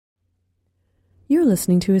You're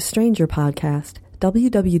listening to a Stranger podcast,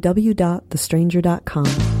 www.thestranger.com.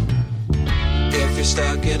 If you're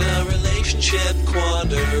stuck in a relationship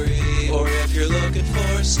quandary, or if you're looking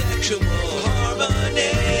for sexual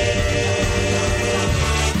harmony,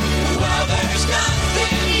 well, there's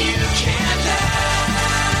nothing you can't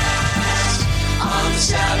ask on the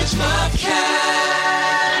Savage Lovecast.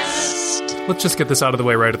 Let's just get this out of the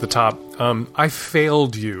way right at the top. I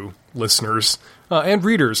failed you, listeners. And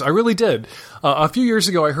readers, I really did. A few years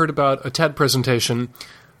ago, I heard about a TED presentation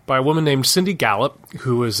by a woman named Cindy Gallop,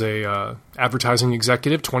 who is a advertising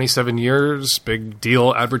executive, 27 years, big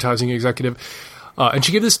deal advertising executive. And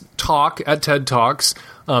she gave this talk at TED Talks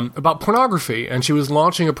about pornography, and she was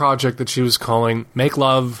launching a project that she was calling Make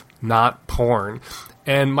Love, Not Porn.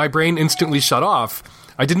 And my brain instantly shut off.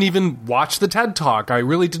 I didn't even watch the TED Talk. I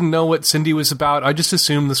really didn't know what Cindy was about. I just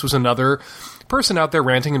assumed this was another person out there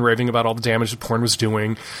ranting and raving about all the damage that porn was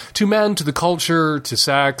doing to men, to the culture, to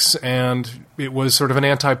sex, and it was sort of an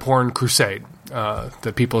anti-porn crusade,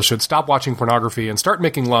 that people should stop watching pornography and start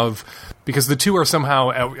making love because the two are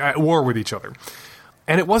somehow at war with each other.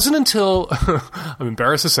 And it wasn't until, I'm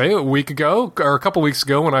embarrassed to say, a week ago, or a couple weeks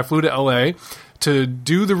ago, when I flew to LA to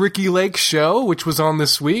do the Ricky Lake show, which was on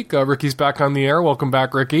this week. Ricky's back on the air. Welcome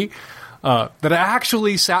back, Ricky. That I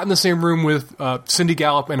actually sat in the same room with Cindy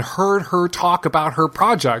Gallop and heard her talk about her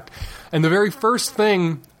project. And the very first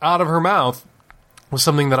thing out of her mouth was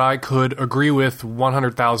something that I could agree with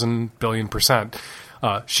 100,000 billion%.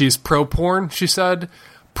 She's pro-porn, she said,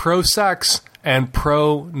 pro-sex, and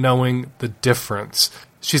pro-knowing the difference.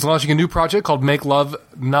 She's launching a new project called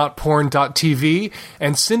MakeLoveNotPorn.tv,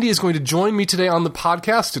 and Cindy is going to join me today on the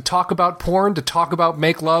podcast to talk about porn, to talk about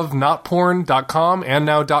MakeLoveNotPorn.com and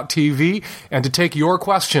now .tv, and to take your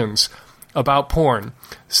questions about porn.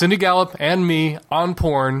 Cindy Gallop and me on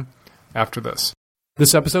porn after this.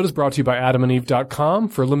 This episode is brought to you by AdamandEve.com.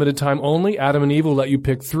 For a limited time only, Adam and Eve will let you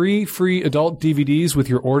pick 3 free adult DVDs with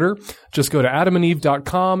your order. Just go to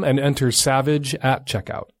AdamandEve.com and enter SAVAGE at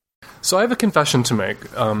checkout. So I have a confession to make.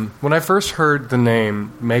 When I first heard the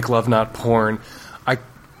name Make Love Not Porn, I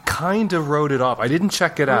kind of wrote it off. I didn't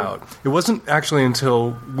check it out. It wasn't actually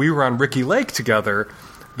until we were on Ricky Lake together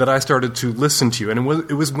that I started to listen to you. And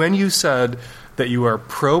it was when you said that you are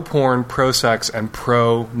pro-porn, pro-sex, and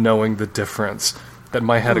pro-knowing the difference that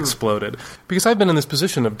my head exploded. Because I've been in this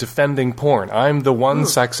position of defending porn. I'm the one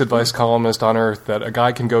sex advice columnist on earth that a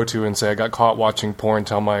guy can go to and say, I got caught watching porn,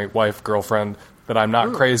 tell my wife, girlfriend, that I'm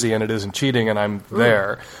not crazy and it isn't cheating and I'm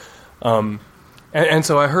there. And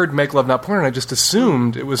so I heard Make Love Not Porn and I just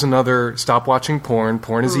assumed it was another stop watching porn.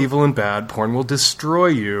 Porn is evil and bad. Porn will destroy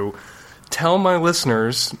you. Tell my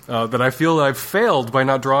listeners that I feel that I've failed by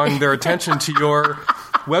not drawing their attention to your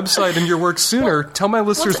website and your work sooner. Tell my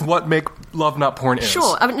listeners what Make Love Not Porn is.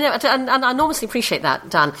 Sure, and I enormously appreciate that,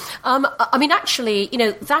 Dan. I mean, actually,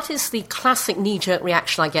 that is the classic knee-jerk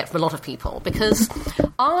reaction I get from a lot of people, because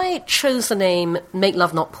I chose the name Make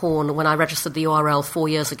Love Not Porn when I registered the URL 4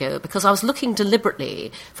 years ago, because I was looking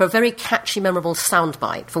deliberately for a very catchy, memorable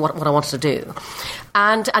soundbite for what I wanted to do.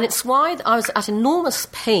 And it's why I was at enormous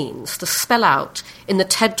pains to spell out in the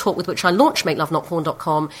TED Talk with which I launched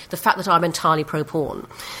MakeLoveNotPorn.com the fact that I'm entirely pro-porn.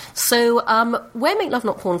 So where Make Love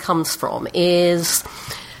Not Porn comes from is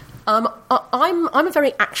I'm a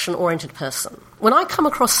very action-oriented person. When I come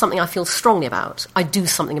across something I feel strongly about, I do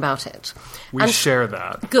something about it. We share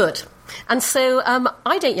that. Good. And so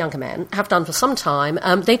I date younger men, have done for some time.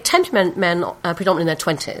 They tend to be men predominantly in their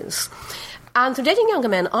 20s. And through dating younger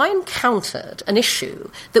men, I encountered an issue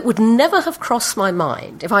that would never have crossed my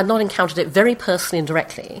mind if I had not encountered it very personally and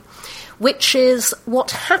directly, which is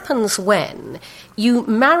what happens when you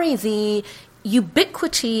marry the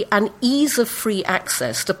ubiquity and ease of free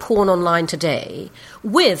access to porn online today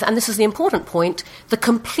with, and this is the important point, the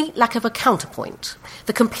complete lack of a counterpoint,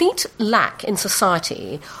 the complete lack in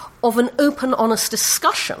society of an open, honest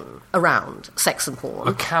discussion around sex and porn.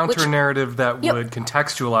 A counter-narrative that would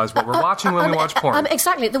contextualize what we're watching when we watch porn.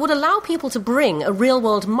 Exactly. That would allow people to bring a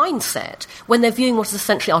real-world mindset when they're viewing what is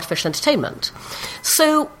essentially artificial entertainment.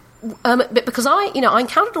 So because I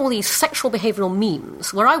encountered all these sexual behavioural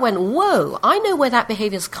memes where I went, whoa, I know where that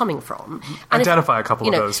behaviour is coming from. And identify a couple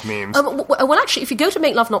of those memes. Well, actually, if you go to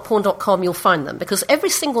MakeLoveNotPorn.com, you'll find them, because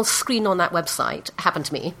every single screen on that website happened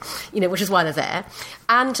to me, which is why they're there.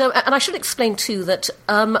 And I should explain, too, that,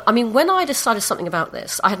 when I decided something about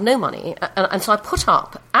this, I had no money, and so I put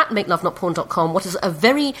up at MakeLoveNotPorn.com what is a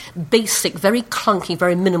very basic, very clunky,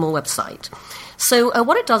 very minimal website. So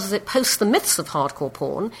what it does is it posts the myths of hardcore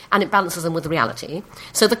porn, and it balances them with the reality.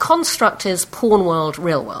 So the construct is porn world,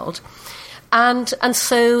 real world. And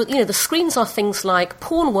so, the screens are things like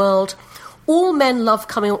porn world, all men love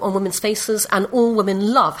coming on women's faces, and all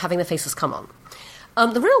women love having their faces come on.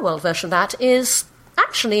 The real world version of that is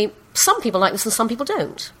actually some people like this and some people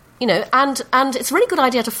don't. And it's a really good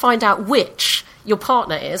idea to find out which your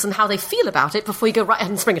partner is and how they feel about it before you go right ahead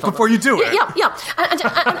and spring it on them. Before you do it. Yeah.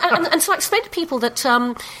 And so I explain to people that,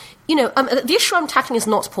 the issue I'm tackling is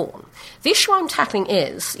not porn. The issue I'm tackling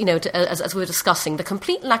is, as we were discussing, the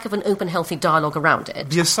complete lack of an open, healthy dialogue around it.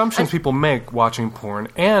 The assumptions people make watching porn,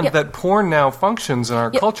 and that porn now functions in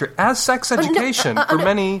our culture as sex education for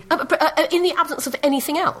many... in the absence of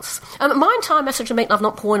anything else. My entire message of Make Love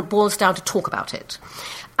Not Porn boils down to talk about it.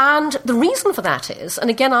 And the reason for that is, and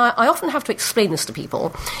again, I often have to explain this to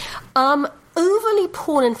people, overly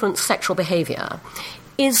porn-influenced sexual behaviour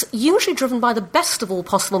is usually driven by the best of all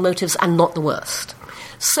possible motives and not the worst.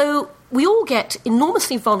 So we all get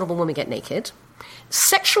enormously vulnerable when we get naked.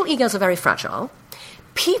 Sexual egos are very fragile.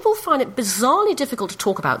 People find it bizarrely difficult to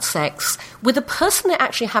talk about sex with the person they're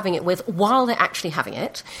actually having it with while they're actually having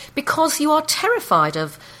it, because you are terrified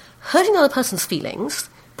of hurting the other person's feelings,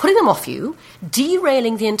 putting them off you,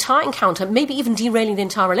 derailing the entire encounter, maybe even derailing the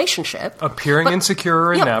entire relationship. Appearing insecure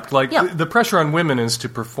or inept. The pressure on women is to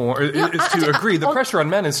perform, is to agree. The pressure on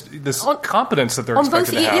men is this competence that they're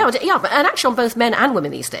expected to have. And actually on both men and women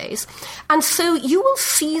these days. And so you will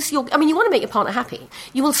seize you want to make your partner happy.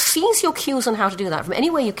 You will seize your cues on how to do that from any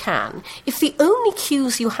way you can. If the only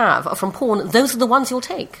cues you have are from porn, those are the ones you'll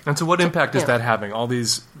take. And so what impact is that having? All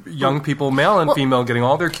these young people, male and female, getting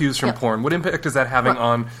all their cues from porn. What impact is that having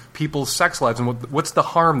on people's sex lives, and what's the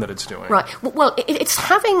harm that it's doing? Right. Well, it's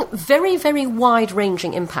having very, very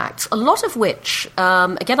wide-ranging impacts, a lot of which,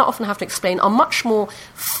 again, I often have to explain, are much more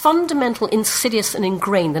fundamental, insidious, and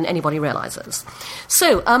ingrained than anybody realizes.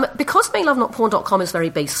 So, because MakeLoveNotPorn.com is very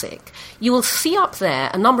basic, you will see up there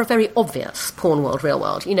a number of very obvious porn world, real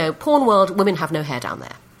world. Porn world, women have no hair down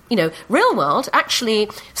there. Real world, actually,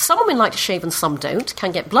 some women like to shave and some don't,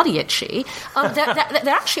 can get bloody itchy.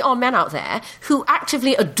 There actually are men out there who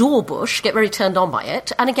actively adore bush, get very turned on by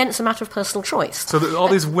it, and again, it's a matter of personal choice. So all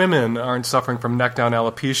these women aren't suffering from neck-down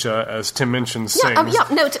alopecia, as Tim Minchin sings.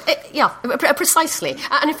 Precisely.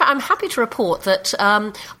 And in fact, I'm happy to report that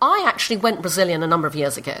I actually went Brazilian a number of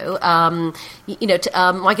years ago.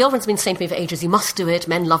 My girlfriend's been saying to me for ages, you must do it,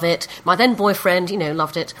 men love it. My then boyfriend,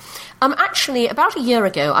 loved it. Actually, about a year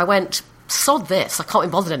ago, I went, sod this, I can't be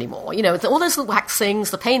bothered anymore. All those little waxings,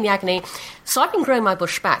 the pain, the agony. So I've been growing my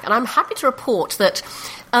bush back, and I'm happy to report that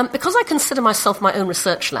because I consider myself my own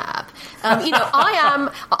research lab, I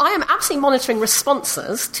am absolutely monitoring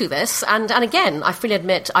responses to this, and again, I freely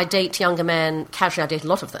admit I date younger men, casually I date a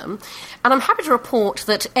lot of them, and I'm happy to report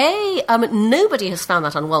that A, nobody has found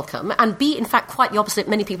that unwelcome, and B, in fact, quite the opposite,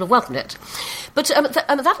 many people have welcomed it. But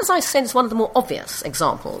that, as I said, is one of the more obvious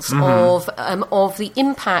examples of the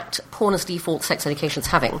impact porn as default sex education is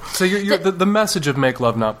having. So the message of Make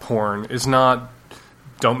Love Not Porn is not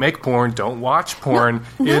don't make porn, don't watch porn.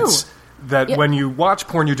 No. It's that when you watch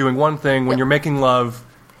porn, you're doing one thing. When you're making love,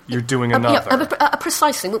 you're doing another.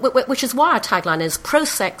 Precisely, which is why our tagline is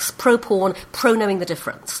pro-sex, pro-porn, pro-knowing the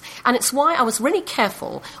difference. And it's why I was really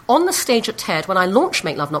careful on the stage at TED when I launched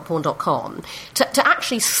MakeLoveNotPorn.com to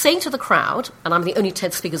actually say to the crowd, and I'm the only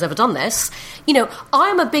TED speaker who's ever done this, I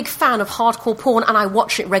am a big fan of hardcore porn and I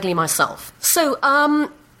watch it regularly myself. So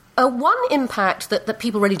one impact that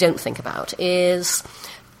people really don't think about is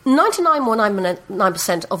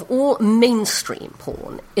 99.99% of all mainstream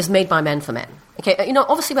porn is made by men for men. Okay,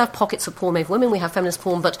 obviously we have pockets of porn made for women, we have feminist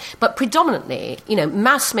porn, but predominantly,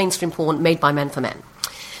 mass mainstream porn made by men for men.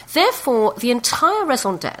 Therefore, the entire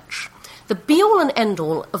raison d'etre, the be-all and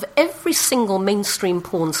end-all of every single mainstream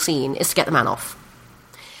porn scene is to get the man off.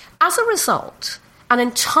 As a result, an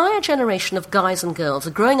entire generation of guys and girls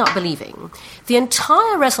are growing up believing the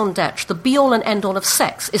entire raison d'etre, the be-all and end-all of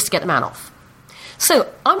sex, is to get the man off. So,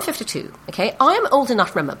 I'm 52, okay? I am old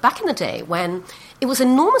enough to remember back in the day when it was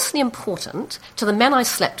enormously important to the men I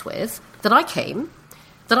slept with that I came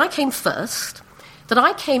first, that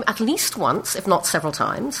I came at least once, if not several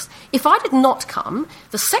times. If I did not come,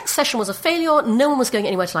 the sex session was a failure, no one was going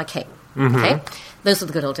anywhere till I came, okay? Those were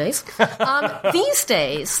the good old days. These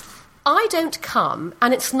days, I don't come,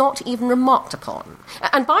 and it's not even remarked upon.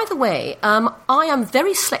 And by the way, I am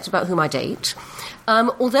very selective about whom I date.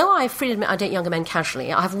 Although I freely admit I date younger men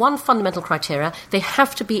casually, I have one fundamental criteria. They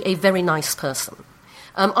have to be a very nice person.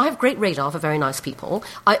 I have great radar for very nice people.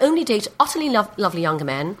 I only date utterly lovely younger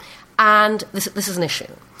men, And this is an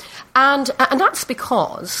issue. And that's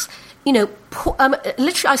because,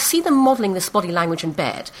 literally I see them modelling this body language in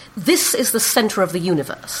bed. This is the centre of the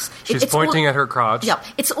universe. She's pointing at her crotch. Yeah,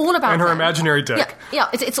 it's all about and her them. imaginary dick. Yeah,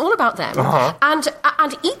 it's all about them. Uh-huh.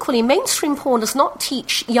 And equally, mainstream porn does not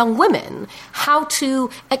teach young women how to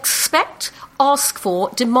expect, ask for,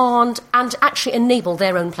 demand, and actually enable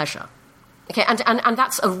their own pleasure. Okay, and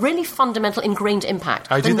that's a really fundamental, ingrained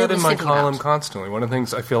impact. I do that in my thinking column about. constantly. One of the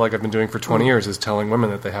things I feel like I've been doing for 20 years is telling women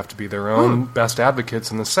that they have to be their own best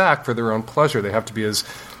advocates in the sack for their own pleasure. They have to be as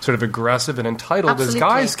sort of aggressive and entitled as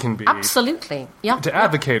guys can be. Absolutely, yeah. To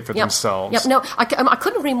advocate for themselves. Yep. No, I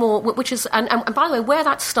couldn't agree more, which is, and by the way, where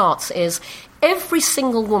that starts is every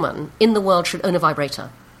single woman in the world should own a vibrator.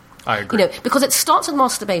 I agree. Because it starts with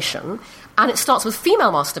masturbation, and it starts with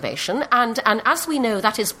female masturbation, and as we know,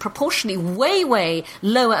 that is proportionally way, way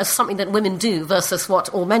lower as something that women do versus what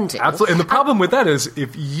all men do. Absolutely. And the problem with that is,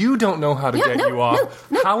 if you don't know how to get you off,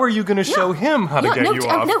 how are you going to show him how to get you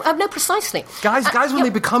off? No, precisely. Guys, when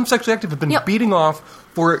they become sexually active, have been beating off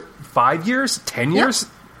for 5 years, 10 years,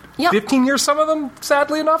 15 years, some of them,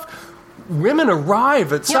 sadly enough. Women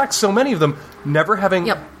arrive at sex, so many of them, never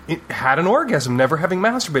having had an orgasm, never having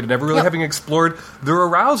masturbated, never really having explored their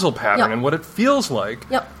arousal pattern and what it feels like,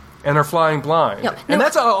 and are flying blind. And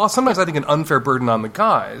that's sometimes, I think, an unfair burden on the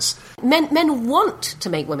guys. Men want to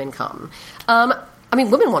make women come.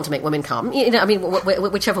 Women want to make women come.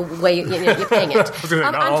 Whichever way you're paying it.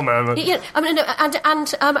 Not all men.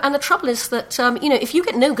 And the trouble is that if you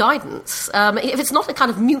get no guidance, if it's not a kind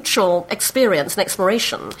of mutual experience and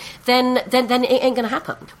exploration, then it ain't going to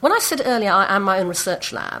happen. When I said earlier I am my own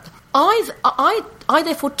research lab, I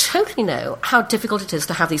therefore totally know how difficult it is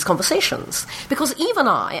to have these conversations. Because even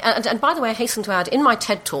and by the way, I hasten to add, in my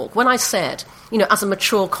TED talk, when I said, as a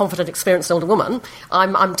mature, confident, experienced older woman,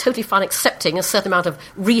 I'm totally fine accepting a certain amount of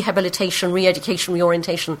rehabilitation, re-education,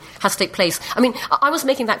 reorientation has to take place. I was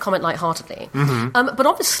making that comment lightheartedly. Mm-hmm. But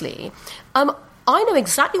obviously, I know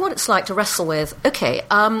exactly what it's like to wrestle with, okay,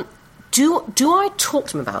 do I talk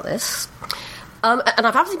to them about this? And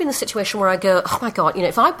I've actually been in a situation where I go, oh my God,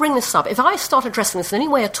 if I bring this up, if I start addressing this in any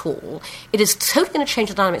way at all, it is totally going to change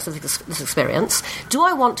the dynamics of this experience. Do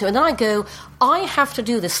I want to? And then I go, I have to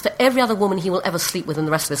do this for every other woman he will ever sleep with in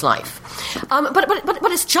the rest of his life.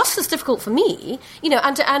 But it's just as difficult for me, and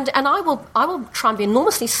I will try and be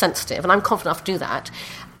enormously sensitive, and I'm confident enough to do that.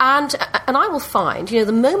 And I will find,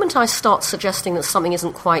 the moment I start suggesting that something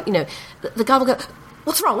isn't quite, the guy will go,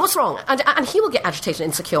 what's wrong? And he will get agitated and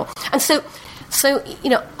insecure. And so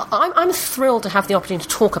I'm thrilled to have the opportunity to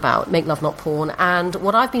talk about Make Love Not Porn and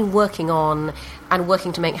what I've been working on and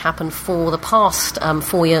working to make happen for the past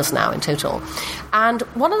 4 years now in total. And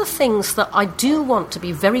one of the things that I do want to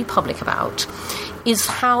be very public about is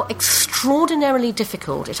how extraordinarily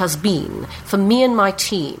difficult it has been for me and my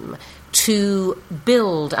team to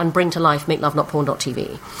build and bring to life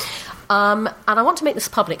MakeLoveNotPorn.tv. And I want to make this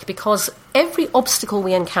public because every obstacle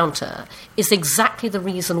we encounter is exactly the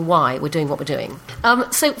reason why we're doing what we're doing.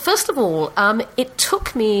 So first of all, it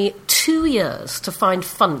took me 2 years to find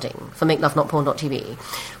funding for MakeLoveNotPorn.tv,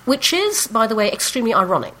 which is, by the way, extremely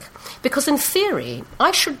ironic. Because in theory,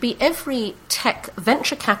 I should be every tech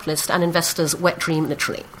venture capitalist and investor's wet dream,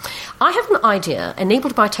 literally. I have an idea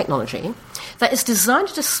enabled by technology that is designed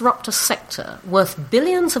to disrupt a sector worth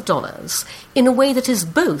billions of dollars in a way that is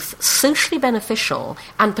both socially beneficial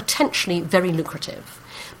and potentially very lucrative.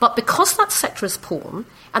 But because that sector is porn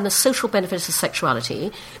and the social benefits of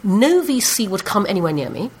sexuality, no VC would come anywhere near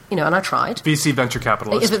me, and I tried. VC, venture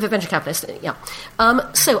capitalist. Venture capitalist, yeah.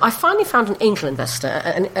 So I finally found an angel investor,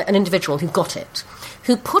 an individual who got it,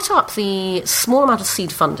 who put up the small amount of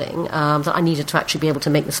seed funding that I needed to actually be able to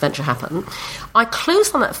make this venture happen. I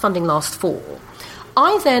closed on that funding last fall.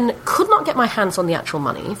 I then could not get my hands on the actual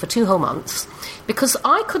money for 2 whole months because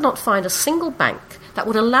I could not find a single bank that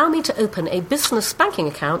would allow me to open a business banking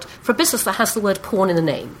account for a business that has the word porn in the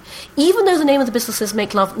name, even though the name of the business is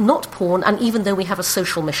Make Love Not Porn, and even though we have a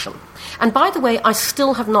social mission. And by the way, I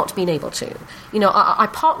still have not been able to. I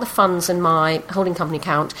park the funds in my holding company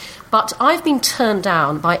account, but I've been turned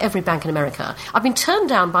down by every bank in America. I've been turned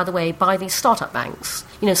down, by the way, by these startup banks,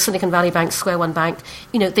 Silicon Valley Bank, Square One Bank.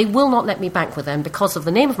 They will not let me bank with them because of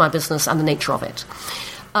the name of my business and the nature of it.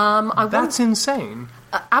 That's insane.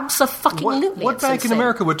 Abso-fucking-lutely. What bank in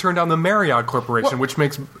America would turn down the Marriott Corporation, which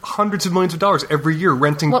makes hundreds of millions of dollars every year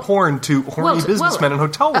renting porn to horny businessmen in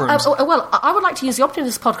hotel rooms? I would like to use the opportunity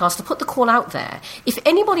of this podcast to put the call out there. If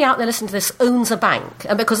anybody out there listening to this owns a bank,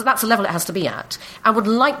 and because that's the level it has to be at, and would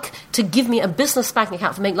like to give me a business banking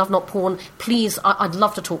account for Make Love Not Porn, please, I'd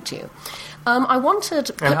love to talk to you. I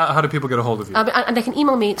wanted... And how do people get a hold of you? And they can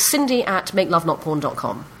email me,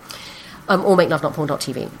 cindy@makelovenotporn.com. Or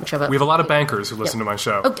makelovenotporn.tv, whichever. We have a lot of bankers who listen to my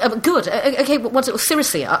show. Good. Okay,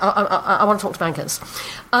 seriously, I want to talk to bankers.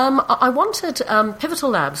 I wanted Pivotal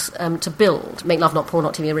Labs to build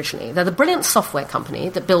makelovenotporn.tv originally. They're the brilliant software company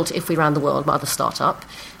that built If We Ran the World, my other startup.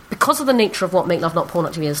 Because of the nature of what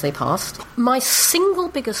makelovenotporn.tv is, they passed. My single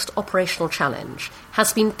biggest operational challenge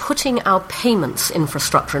has been putting our payments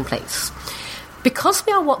infrastructure in place. Because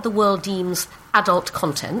we are what the world deems adult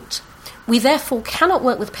content, we therefore cannot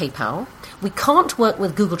work with PayPal, we can't work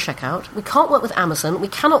with Google Checkout, we can't work with Amazon, we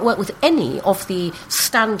cannot work with any of the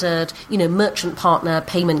standard, merchant partner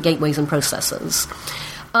payment gateways and processors.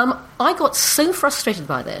 I got so frustrated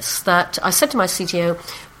by this that I said to my CTO,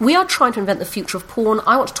 we are trying to invent the future of porn.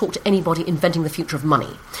 I want to talk to anybody inventing the future of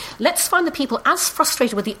money. Let's find the people as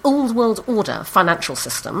frustrated with the old world order financial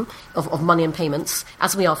system of money and payments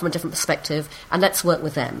as we are from a different perspective, and let's work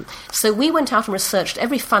with them. So we went out and researched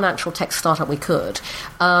every financial tech startup we could,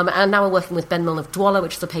 and now we're working with Ben Milne of Dwolla,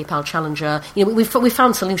 which is a PayPal challenger. We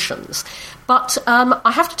found solutions. But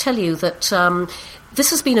I have to tell you that...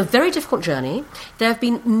 this has been a very difficult journey. There have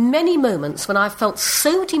been many moments when I've felt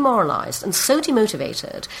so demoralised and so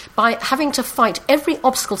demotivated by having to fight every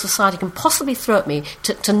obstacle society can possibly throw at me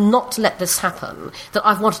to not let this happen, that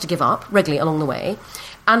I've wanted to give up regularly along the way.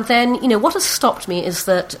 And then, what has stopped me is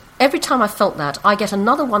that every time I felt that, I get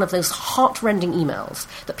another one of those heart-rending emails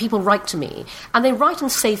that people write to me. And they write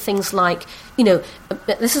and say things like,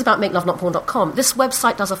 this is about makelovenotporn.com. This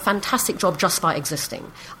website does a fantastic job just by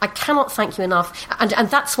existing. I cannot thank you enough. And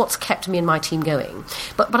that's what's kept me and my team going.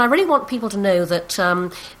 But I really want people to know that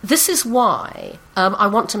this is why I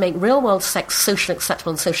want to make real-world sex socially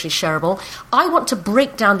acceptable and socially shareable. I want to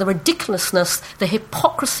break down the ridiculousness, the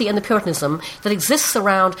hypocrisy and the puritanism that exists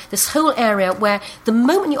around this whole area where the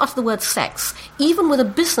moment you utter the word sex, even with a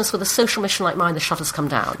business with a social mission like mine, the shutters come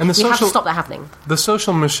down. And we have to stop that happening. The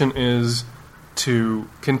social mission is to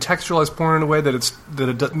contextualize porn in a way that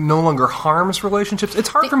it no longer harms relationships. It's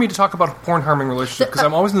hard for me to talk about porn harming relationships because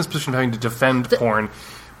I'm always in this position of having to defend porn.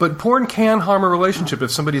 But porn can harm a relationship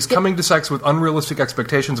if somebody's coming to sex with unrealistic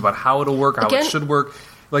expectations about how it'll work, how it should work.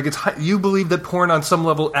 Like, you believe that porn on some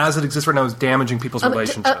level, as it exists right now, is damaging people's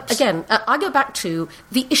relationships. I go back to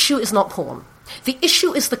the issue is not porn. The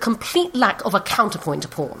issue is the complete lack of a counterpoint to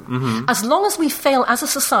porn. Mm-hmm. As long as we fail as a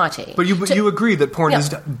society... But you agree that porn is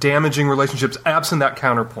damaging relationships absent that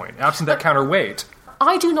counterpoint, absent that counterweight.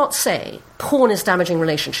 I do not say porn is damaging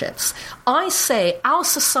relationships. I say our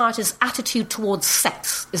society's attitude towards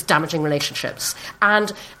sex is damaging relationships.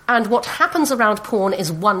 And what happens around porn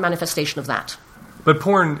is one manifestation of that. But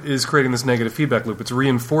porn is creating this negative feedback loop. It's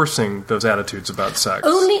reinforcing those attitudes about sex.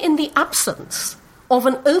 Only in the absence of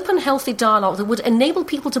an open, healthy dialogue that would enable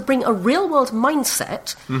people to bring a real-world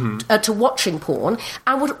mindset to watching porn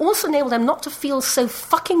and would also enable them not to feel so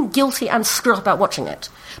fucking guilty and screwed up about watching it.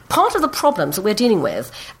 Part of the problems that we're dealing with,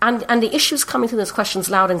 and the issues coming through those questions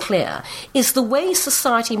loud and clear, is the way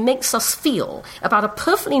society makes us feel about a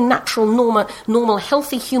perfectly natural, normal,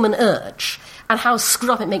 healthy human urge and how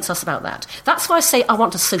screwed up it makes us about that. That's why I say I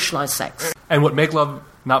want to socialise sex. And what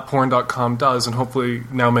MakeLoveNotPorn.com does, and hopefully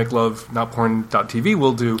now MakeLoveNotPorn.tv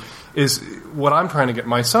will do, is what I'm trying to get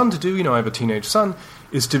my son to do, I have a teenage son,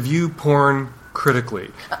 is to view porn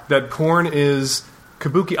critically. That porn is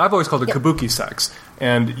kabuki. I've always called it kabuki sex.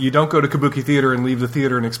 And you don't go to kabuki theater and leave the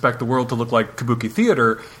theater and expect the world to look like kabuki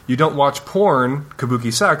theater. You don't watch porn,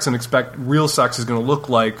 kabuki sex, and expect real sex is going to look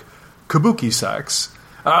like kabuki sex.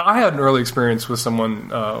 I had an early experience with someone,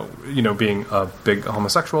 being a big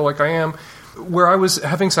homosexual like I am, where I was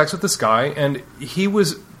having sex with this guy, and he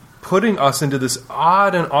was putting us into this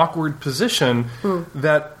odd and awkward position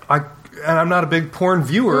that I'm not a big porn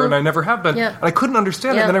viewer, and I never have been, and I couldn't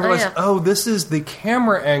understand it. And then I realized, this is the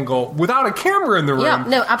camera angle without a camera in the room. Yeah,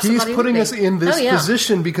 no, absolutely. He's putting us in this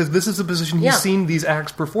position because this is the position he's seen these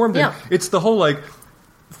acts performed in. It's the whole,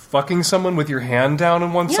 fucking someone with your hand down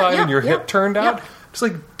on one side and your hip turned out. It's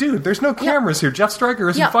like, dude, there's no cameras here. Jeff Stryker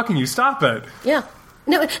isn't fucking you. Stop it. Yeah.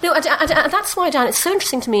 No, that's why, Dan, it's so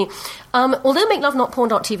interesting to me. Although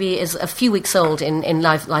MakeLoveNotPorn.tv is a few weeks old in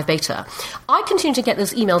live beta, I continue to get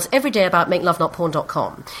those emails every day about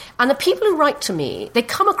MakeLoveNotPorn.com. And the people who write to me, they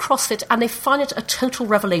come across it and they find it a total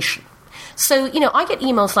revelation. So, I get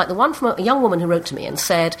emails like the one from a young woman who wrote to me and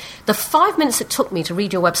said, the 5 minutes it took me to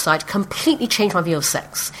read your website completely changed my view of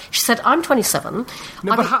sex. She said, I'm 27.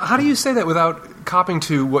 No, but how do you say that without copying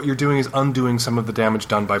to what you're doing is undoing some of the damage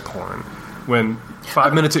done by porn? When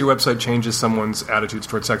 5 minutes at your website changes someone's attitudes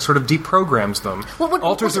towards sex, sort of deprograms them,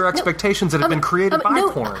 alters their expectations that have been created by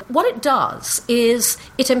porn. What it does is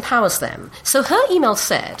it empowers them. So her email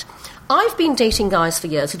said, I've been dating guys for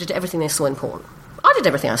years who did everything they saw in porn. I did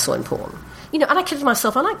everything I saw in porn. And I kidded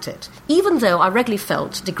myself, I liked it. Even though I regularly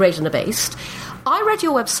felt degraded and abased, I read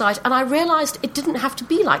your website and I realised it didn't have to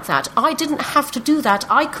be like that. I didn't have to do that.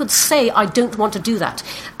 I could say I don't want to do that.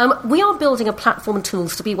 We are building a platform and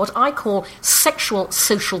tools to be what I call sexual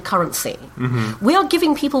social currency. Mm-hmm. We are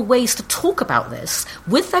giving people ways to talk about this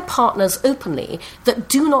with their partners openly that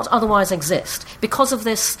do not otherwise exist. Because of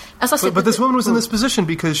this, as I said... But this woman was in this position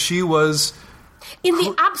because she was... In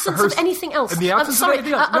the absence of anything else. In the absence of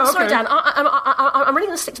anything else. I'm sorry, Dan. I'm really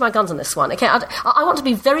going to stick to my guns on this one. Okay, I want to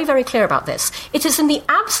be very, very clear about this. It is in the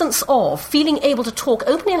absence of feeling able to talk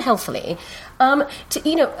openly and healthily. Think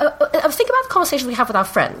about the conversations we have with our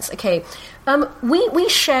friends. Okay, we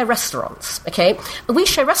share restaurants. Okay, we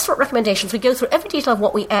share restaurant recommendations. We go through every detail of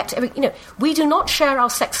what we ate. We do not share our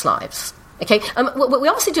sex lives. Okay, we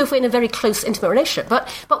obviously do if we're in a very close, intimate relationship,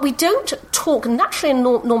 but we don't talk naturally and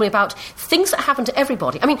normally about things that happen to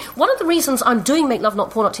everybody. I mean, one of the reasons I'm doing Make Love Not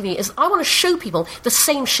Porn.tv is I want to show people the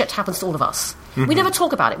same shit happens to all of us. Mm-hmm. We never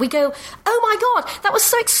talk about it. We go, oh my God, that was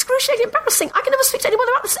so excruciatingly embarrassing. I can never speak to anyone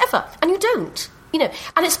about this ever. And you don't.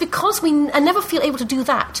 And it's because we never feel able to do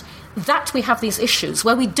that we have these issues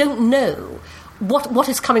where we don't know what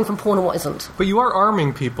is coming from porn and what isn't. But you are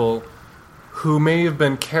arming people who may have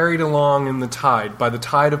been carried along in the tide, by the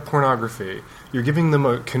tide of pornography. You're giving them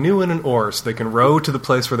a canoe and an oar so they can row to the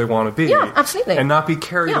place where they want to be. Yeah, absolutely. And not be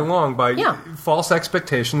carried along by false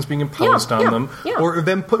expectations being imposed on them, or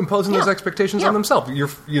them imposing those expectations on themselves.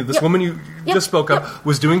 This woman you just spoke of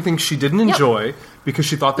was doing things she didn't enjoy because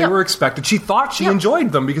she thought they were expected. She thought she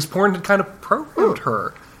enjoyed them because porn had kind of programmed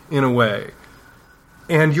her in a way.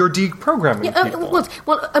 And you're deprogramming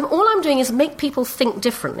people. All I'm doing is make people think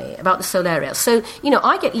differently about this whole area. So,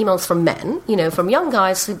 I get emails from men, from young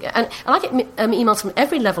guys, and I get emails from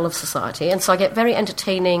every level of society, and so I get very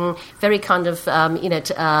entertaining, very kind of,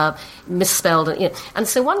 misspelled. And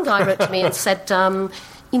so one guy wrote to me and said,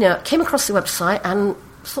 came across the website and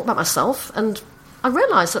thought about myself, and I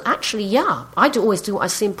realised that actually, I do always do what I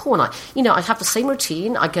see in porn. I have the same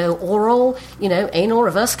routine. I go oral, anal,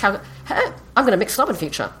 reverse. Hey, I'm going to mix it up in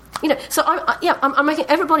future. So I'm making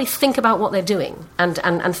everybody think about what they're doing and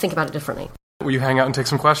think about it differently. Will you hang out and take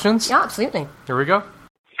some questions? Yeah, absolutely. Here we go.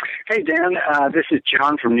 Hey, Dan. This is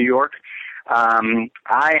John from New York.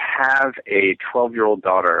 I have a 12-year-old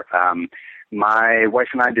daughter. My wife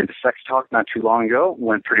and I did a sex talk not too long ago.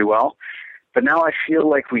 Went pretty well. But now I feel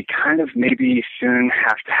like we kind of maybe soon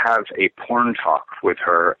have to have a porn talk with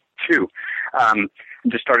her, too. I'm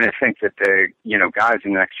just starting to think that the, guys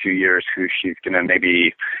in the next few years who she's going to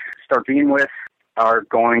maybe start being with are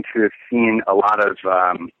going to have seen a lot of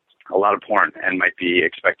porn and might be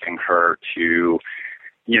expecting her to,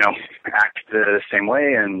 act the same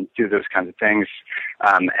way and do those kinds of things.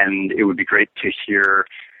 And it would be great to hear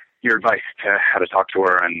your advice to how to talk to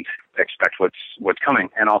her and expect what's coming.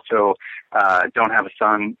 And also, don't have a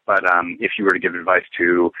son, but if you were to give advice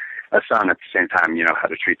to a son at the same time, how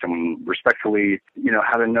to treat someone respectfully,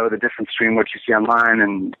 how to know the difference between what you see online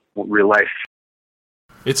and real life.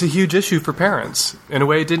 It's a huge issue for parents, in a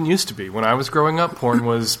way it didn't used to be. When I was growing up, porn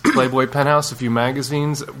was Playboy, Penthouse, a few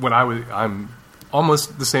magazines. I'm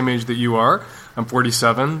almost the same age that you are. I'm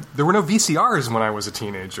 47. There were no VCRs when I was a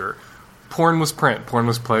teenager. Porn was print. Porn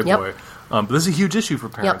was Playboy. Yep. But this is a huge issue for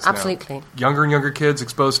parents now. Absolutely. Younger and younger kids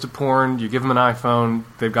exposed to porn. You give them an iPhone,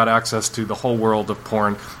 they've got access to the whole world of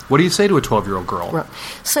porn. What do you say to a 12-year-old girl? Right.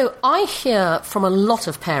 So I hear from a lot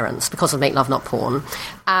of parents, because of Make Love Not Porn,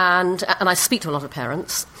 and I speak to a lot of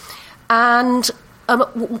parents, and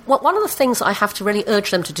one of the things I have to really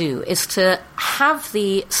urge them to do is to have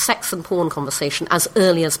the sex and porn conversation as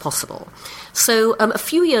early as possible. So a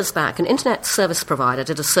few years back, an internet service provider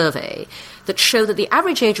did a survey that showed that the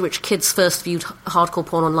average age at which kids first viewed hardcore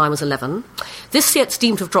porn online was 11. This year it's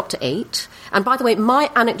deemed to have dropped to 8. And by the way, my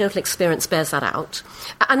anecdotal experience bears that out.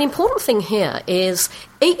 And the important thing here is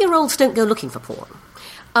 8-year-olds don't go looking for porn.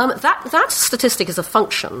 That statistic is a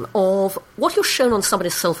function of what you're shown on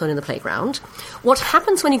somebody's cell phone in the playground, what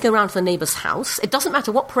happens when you go around to the neighbour's house. It doesn't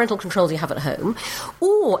matter what parental controls you have at home.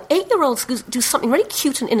 Or 8-year-olds do something really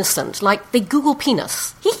cute and innocent, like they Google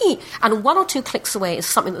penis. And 1 or 2 clicks away is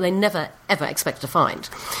something that they never, ever expected to find.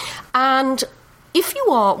 And if you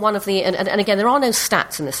are one of the, and again, there are no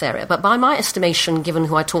stats in this area, but by my estimation, given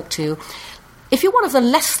who I talk to, if you're one of the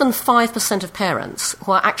less than 5% of parents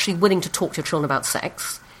who are actually willing to talk to your children about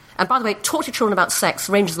sex, and by the way, talk to your children about sex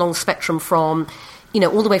ranges along the spectrum from,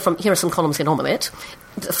 all the way from, here are some columns, get on with it,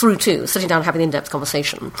 through to sitting down and having an in-depth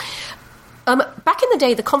conversation. Back in the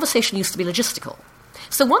day, the conversation used to be logistical.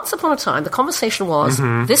 So once upon a time, the conversation was,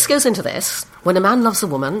 this goes into this, when a man loves a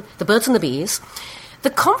woman, the birds and the bees. The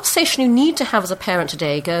conversation you need to have as a parent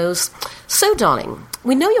today goes, so darling,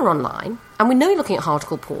 we know you're online, and we know you're looking at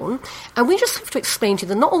hardcore porn, and we just have to explain to you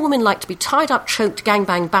that not all women like to be tied up, choked,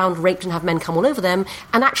 gangbanged, bound, raped, and have men come all over them,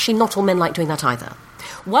 and actually not all men like doing that either.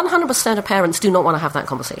 100% of parents do not want to have that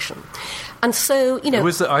conversation. And so,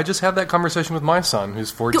 I just had that conversation with my son, who's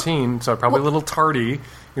 14, so probably a little tardy.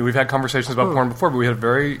 We've had conversations about porn before, but he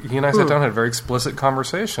and I sat down and had a very explicit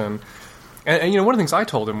conversation. And one of the things I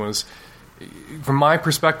told him was, from my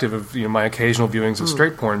perspective of my occasional viewings of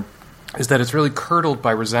straight porn, is that it's really curdled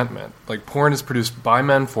by resentment. Like, porn is produced by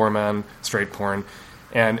men, for men, straight porn,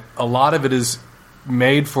 and a lot of it is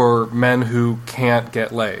made for men who can't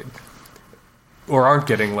get laid or aren't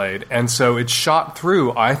getting laid. And so it's shot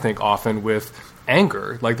through, I think, often with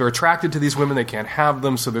anger. Like, they're attracted to these women, they can't have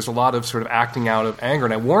them, so there's a lot of sort of acting out of anger.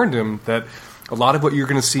 And I warned him that a lot of what you're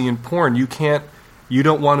going to see in porn, you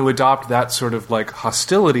don't want to adopt that sort of like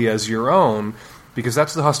hostility as your own, because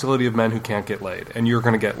that's the hostility of men who can't get laid, and you're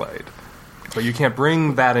going to get laid. But you can't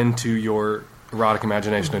bring that into your erotic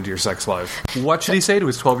imagination, into your sex life. What should he say to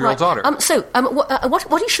his 12-year-old daughter?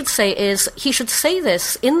 What he should say is, he should say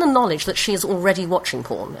this in the knowledge that she is already watching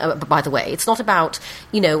porn, by the way. It's not about,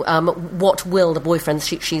 what will the boyfriend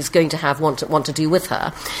she's going to have want to do with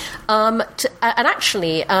her. What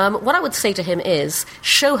I would say to him is,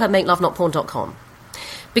 show her makelovenotporn.com.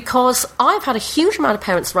 Because I've had a huge amount of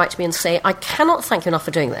parents write to me and say, I cannot thank you enough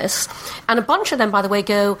for doing this. And a bunch of them, by the way,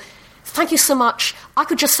 go, thank you so much. I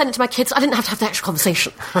could just send it to my kids. I didn't have to have the actual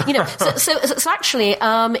conversation. So actually,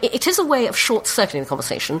 it is a way of short-circuiting the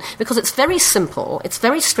conversation, because it's very simple, it's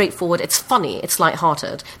very straightforward, it's funny, it's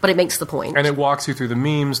lighthearted, but it makes the point. And it walks you through the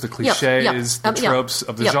memes, the cliches, the tropes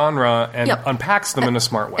of the genre, and unpacks them in a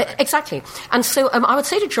smart way. Exactly. And so I would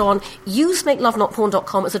say to John, use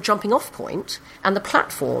makelovenotporn.com as a jumping-off point and the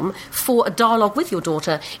platform for a dialogue with your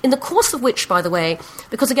daughter, in the course of which, by the way,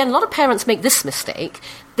 because again, a lot of parents make this mistake,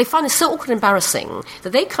 they find it so awkward and embarrassing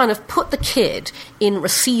that they kind of put the kid in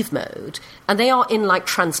receive mode, and they are in like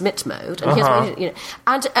transmit mode. And here's what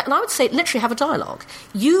and I would say, literally have a dialogue.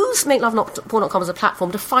 Use makelovenotporn.com as a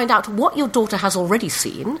platform to find out what your daughter has already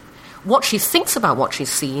seen, what she thinks about what she's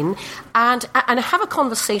seen, and have a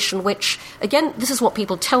conversation which, again, this is what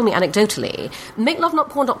people tell me anecdotally,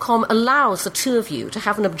 makelovenotporn.com allows the two of you to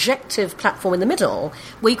have an objective platform in the middle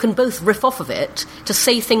where you can both riff off of it to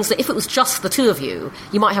say things that if it was just the two of you,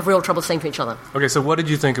 you might have real trouble saying to each other. Okay, so what did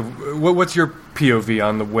you think of, what's your POV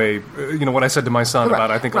on the way, what I said to my son about,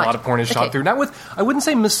 I think a lot of porn is shot through, not with, I wouldn't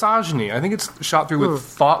say misogyny, I think it's shot through with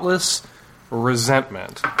thoughtless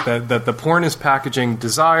resentment, that the porn is packaging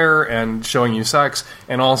desire and showing you sex,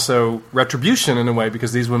 and also retribution in a way,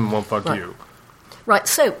 because these women won't fuck you. Right,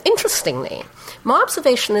 so interestingly, my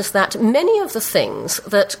observation is that many of the things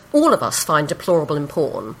that all of us find deplorable in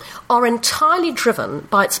porn are entirely driven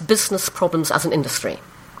by its business problems as an industry.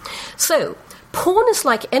 So, porn is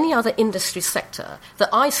like any other industry sector that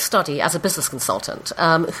I study as a business consultant,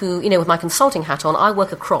 who, with my consulting hat on, I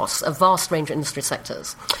work across a vast range of industry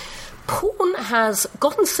sectors. Porn has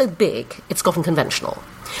gotten so big, it's gotten conventional.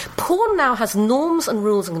 Porn now has norms and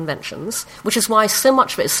rules and conventions, which is why so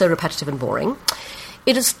much of it is so repetitive and boring.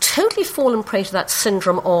 It has totally fallen prey to that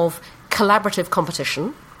syndrome of collaborative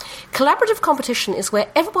competition. Collaborative competition is where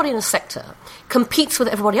everybody in a sector competes with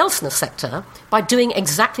everybody else in the sector by doing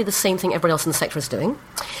exactly the same thing everybody else in the sector is doing.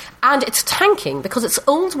 And it's tanking because its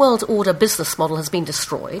old world order business model has been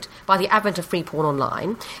destroyed by the advent of free porn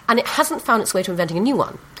online, and it hasn't found its way to inventing a new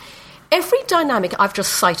one. Every dynamic I've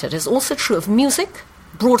just cited is also true of music,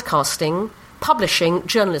 broadcasting, publishing,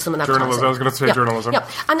 journalism, and advertising. Journalism, I was going to say journalism. Yeah.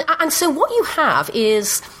 And so what you have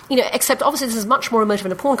is, except obviously this is much more emotive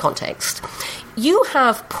in a porn context, you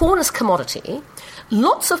have porn as commodity,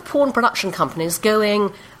 lots of porn production companies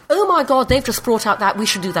going, oh my God, they've just brought out that, we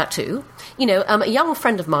should do that too. A young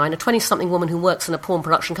friend of mine, a 20-something woman who works in a porn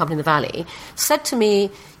production company in the Valley, said to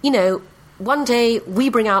me, one day we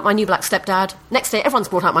bring out My New Black Stepdad, next day everyone's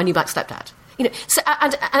brought out My New Black Stepdad. So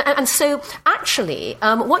actually,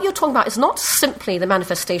 what you're talking about is not simply the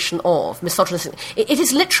manifestation of misogyny. It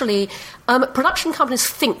is literally production companies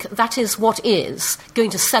think that is what is going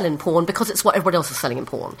to sell in porn because it's what everybody else is selling in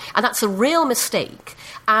porn, and that's a real mistake.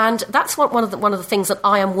 And that's one of the things that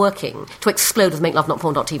I am working to explode with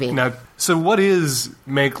MakeLoveNotPorn.tv. Now, so what is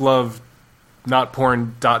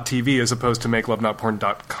MakeLoveNotPorn.tv as opposed to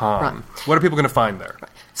MakeLoveNotPorn.com? Right. What are people going to find there?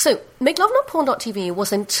 So, MakeLoveNotPorn.tv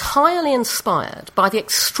was entirely inspired by the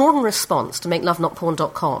extraordinary response to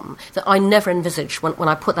MakeLoveNotPorn.com that I never envisaged when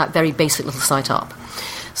I put that very basic little site up.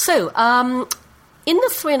 So, in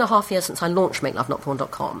the 3.5 years since I launched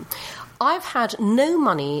MakeLoveNotPorn.com, I've had no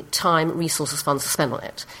money, time, resources, funds to spend on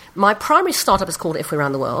it. My primary startup is called If We're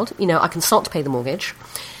Around the World. I consult to pay the mortgage.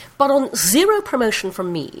 But on zero promotion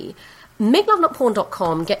from me,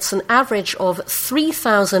 MakeLoveNotPorn.com gets an average of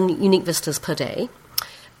 3,000 unique visitors per day.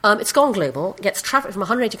 It's gone global, gets traffic from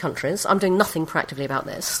 180 countries. I'm doing nothing proactively about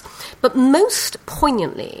this. But most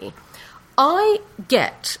poignantly, I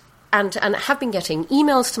get and have been getting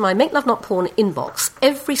emails to my Make Love Not Porn inbox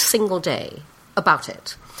every single day about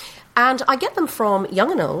it. And I get them from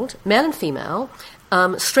young and old, male and female,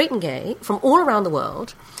 straight and gay, from all around the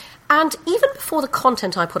world. And even before the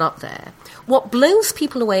content I put up there, what blows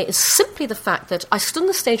people away is simply the fact that I stood on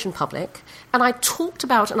the stage in public and I talked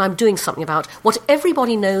about, and I'm doing something about, what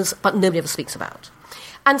everybody knows but nobody ever speaks about.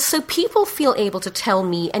 And so people feel able to tell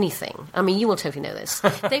me anything. I mean, you will totally know this.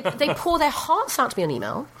 They pour their hearts out to me on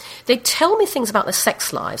email. They tell me things about their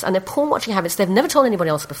sex lives and their porn-watching habits they've never told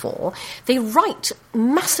anybody else before. They write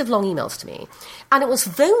massive long emails to me. And it was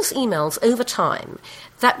those emails over time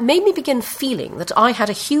that made me begin feeling that I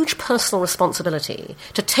had a huge personal responsibility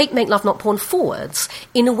to take Make Love Not Porn forwards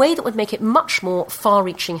in a way that would make it much more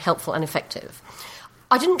far-reaching, helpful and effective.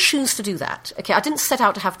 I didn't choose to do that. Okay, I didn't set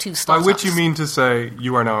out to have two startups. By which you mean to say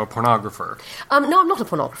you are now a pornographer? No, I'm not a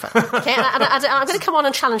pornographer. Okay, and I'm going to come on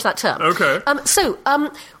and challenge that term. Okay. I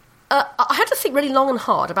had to think really long and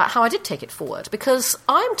hard about how I did take it forward, because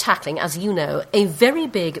I'm tackling, as you know, a very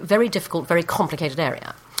big, very difficult, very complicated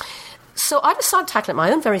area. So I decided to tackle it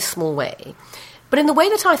my own very small way, but in the way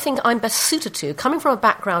that I think I'm best suited to, coming from a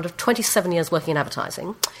background of 27 years working in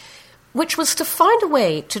advertising, which was to find a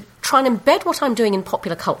way to try and embed what I'm doing in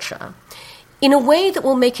popular culture in a way that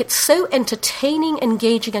will make it so entertaining,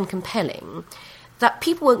 engaging, and compelling that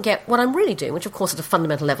people won't get what I'm really doing, which, of course, at a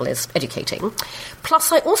fundamental level is educating.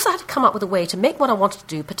 Plus, I also had to come up with a way to make what I wanted to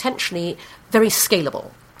do potentially very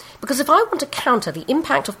scalable. Because if I want to counter the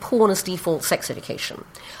impact of porn as default sex education,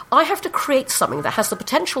 I have to create something that has the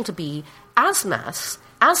potential to be as mass,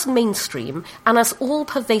 as mainstream, and as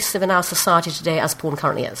all-pervasive in our society today as porn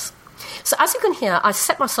currently is. So as you can hear, I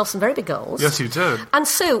set myself some very big goals. Yes, you did. And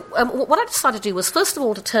so what I decided to do was, first of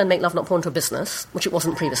all, to turn Make Love Not Porn into a business, which it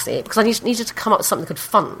wasn't previously, because I needed to come up with something that could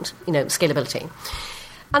fund, scalability.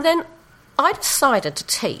 And then I decided to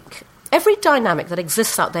take every dynamic that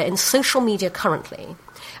exists out there in social media currently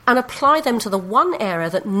and apply them to the one area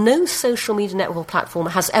that no social media network platform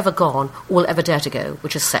has ever gone or will ever dare to go,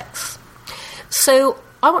 which is sex. So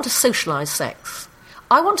I want to socialize sex.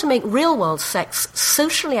 I want to make real-world sex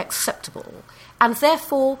socially acceptable and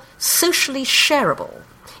therefore socially shareable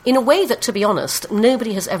in a way that, to be honest,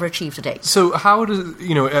 nobody has ever achieved to date. So how does,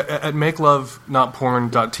 at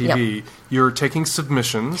MakeLoveNotPorn.tv, you're taking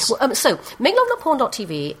submissions. Well, so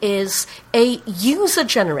MakeLoveNotPorn.tv is a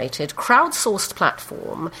user-generated, crowdsourced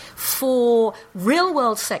platform for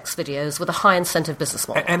real-world sex videos with a high-incentive business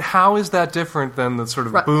model. And how is that different than the sort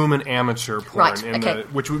of boom in amateur porn,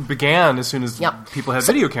 which began as soon as people had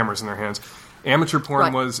video cameras in their hands? Amateur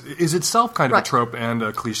porn is itself kind of a trope and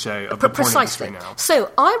a cliche of the porn industry now.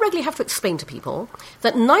 So I regularly have to explain to people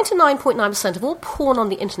that 99.9% of all porn on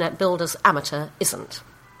the internet billed as amateur isn't.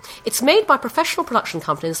 It's made by professional production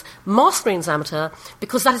companies, masquerading as amateur,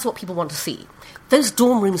 because that is what people want to see. Those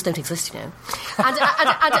dorm rooms don't exist, And by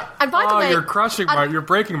the way, you're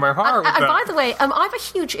breaking my heart with that. And by the way, I have a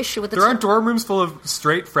huge issue with the... There aren't dorm rooms full of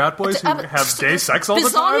straight frat boys who have gay sex all the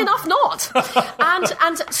time? Bizarrely enough, not.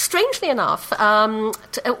 and strangely enough, I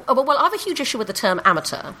have a huge issue with the term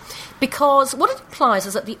amateur, because what it implies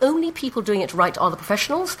is that the only people doing it right are the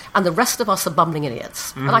professionals, and the rest of us are bumbling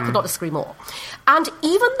idiots. Mm-hmm. And I could not disagree more. And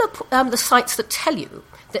even the sites that tell you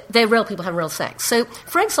that they're real people having real sex. So,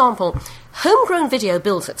 for example, Homegrown Video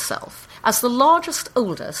bills itself as the largest,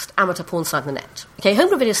 oldest amateur porn site on the net. Okay,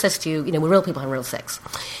 Homegrown Video says to you, we're real people having real sex.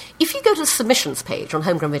 If you go to the submissions page on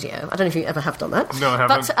Homegrown Video, I don't know if you ever have done that. No, I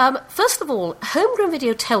haven't. But first of all, Homegrown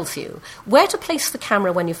Video tells you where to place the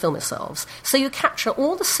camera when you film yourselves, so you capture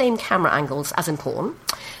all the same camera angles as in porn.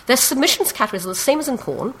 Their submissions categories are the same as in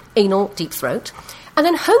porn, anal, deep throat, and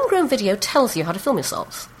then Homegrown Video tells you how to film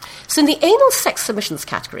yourselves. So in the anal sex submissions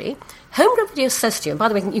category, Homegrown Video says to you, and by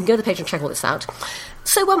the way, you can go to the page and check all this out.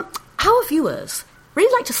 So our viewers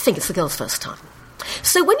really like to think it's the girl's first time.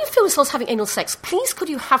 So when you film yourselves having anal sex, please could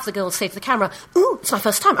you have the girl say to the camera, ooh, it's my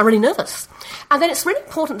first time, I'm really nervous. And then it's really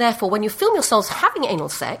important, therefore, when you film yourselves having anal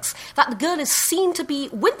sex, that the girl is seen to be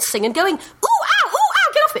wincing and going, ooh,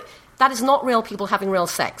 ow, get off it. That is not real people having real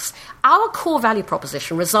sex. Our core value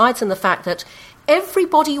proposition resides in the fact that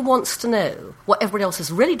everybody wants to know what everybody else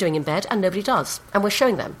is really doing in bed, and nobody does. And we're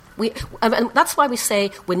showing them. And that's why we say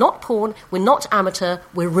we're not porn, we're not amateur,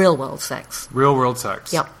 we're real-world sex. Real-world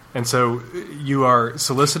sex. Yep. And so you are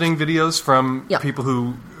soliciting videos from people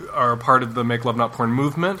who are a part of the Make Love Not Porn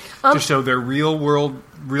movement to show their real-world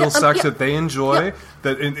sex that they enjoy.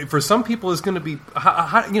 That for some people is going to be,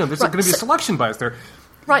 there's going to be a selection bias there.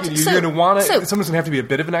 Right, you're going to want to. Someone's going to have to be a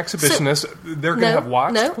bit of an exhibitionist. They're going to have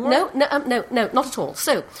watched porn? No, not at all.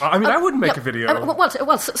 So, I wouldn't make a video.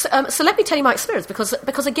 So let me tell you my experience,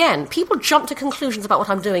 because again, people jump to conclusions about what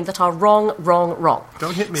I'm doing that are wrong.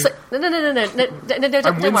 Don't hit me. So, no.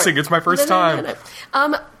 I'm wincing. It's my first time.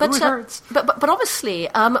 No. It hurts. But obviously,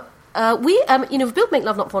 we've built Make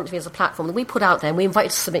Love Not Porn TV as a platform that we put out there, and we invite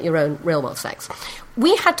you to submit your own real-world sex.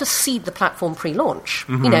 We had to seed the platform pre-launch,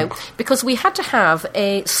 because we had to have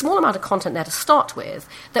a small amount of content there to start with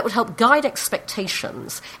that would help guide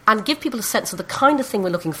expectations and give people a sense of the kind of thing we're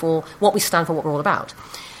looking for, what we stand for, what we're all about.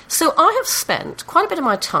 So I have spent quite a bit of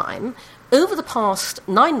my time over the past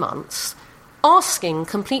 9 months asking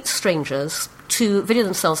complete strangers to video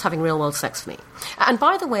themselves having real-world sex with me. And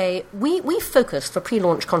by the way, we focused for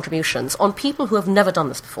pre-launch contributions on people who have never done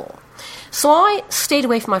this before. So I stayed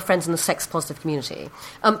away from my friends in the sex-positive community,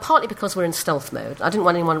 partly because we're in stealth mode. I didn't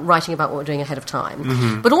want anyone writing about what we're doing ahead of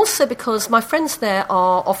time, but also because my friends there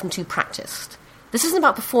are often too practiced. This isn't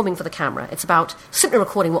about performing for the camera. It's about simply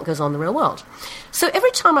recording what goes on in the real world. So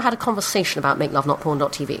every time I had a conversation about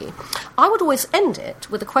MakeLoveNotPorn.tv, I would always end it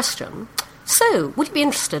with a question, so would you be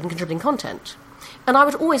interested in contributing content? And I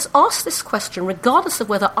would always ask this question regardless of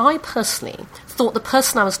whether I personally thought the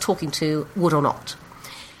person I was talking to would or not.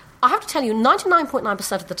 I have to tell you,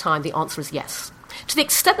 99.9% of the time, the answer is yes. To the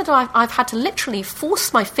extent that I've had to literally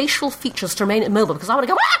force my facial features to remain immobile because I want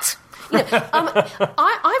to go, what?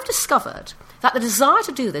 I've discovered that the desire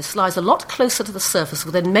to do this lies a lot closer to the surface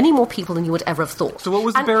within many more people than you would ever have thought. So what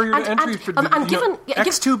was the barrier to entry for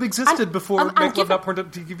Xtube existed before Make Love Not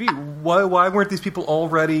Porn.tv? Why weren't these people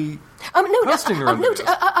already posting their own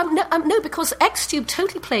videos? No, because Xtube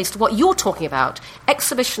totally plays to what you're talking about.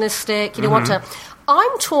 Exhibitionistic,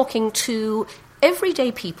 I'm talking to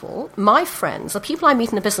everyday people, my friends, the people I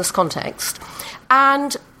meet in a business context,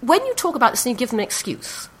 and when you talk about this and you give them an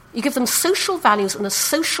excuse, you give them social values and a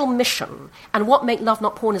social mission, and what Make Love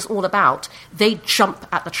Not Porn is all about, they jump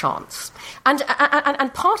at the chance. And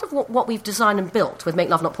part of what we've designed and built with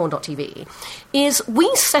MakeLoveNotPorn.tv is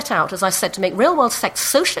we set out, as I said, to make real-world sex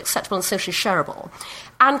socially acceptable and socially shareable,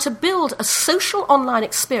 and to build a social online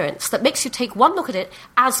experience that makes you take one look at it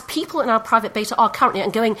as people in our private beta are currently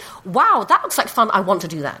and going, wow, that looks like fun, I want to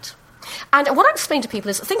do that. And what I explain to people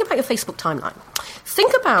is, think about your Facebook timeline.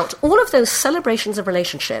 Think about all of those celebrations of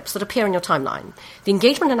relationships that appear in your timeline. The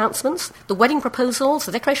engagement announcements, the wedding proposals,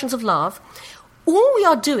 the declarations of love. All we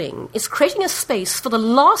are doing is creating a space for the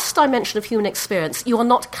last dimension of human experience you are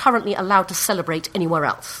not currently allowed to celebrate anywhere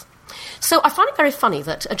else. So I find it very funny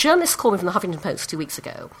that a journalist called me from the Huffington Post 2 weeks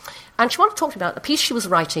ago, and she wanted to talk to me about a piece she was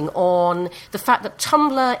writing on the fact that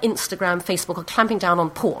Tumblr, Instagram, Facebook are clamping down on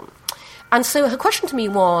porn. And so her question to me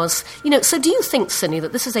was, so do you think, Cindy,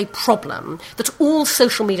 that this is a problem that all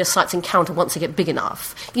social media sites encounter once they get big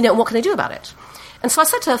enough? And what can they do about it? And so I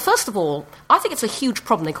said to her, first of all, I think it's a huge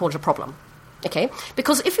problem they call it a problem. Okay?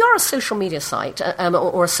 Because if you're a social media site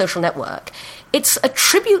or a social network, it's a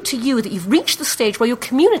tribute to you that you've reached the stage where your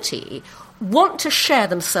community want to share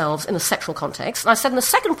themselves in a sexual context. And I said, and the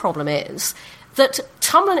second problem is that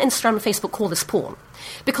Tumblr and Instagram and Facebook call this porn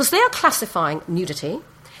because they are classifying nudity,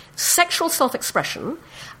 sexual self-expression,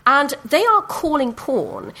 and they are calling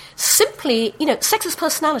porn simply, sex is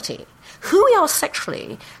personality. who we are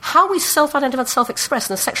sexually, how we self-identify and self-express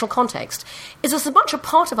in a sexual context, is as much a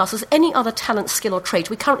part of us as any other talent, skill, or trait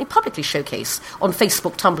we currently publicly showcase on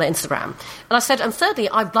Facebook, Tumblr, Instagram. And I said, and thirdly,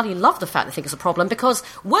 I bloody love the fact they think it's a problem because,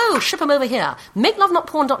 whoa, ship them over here.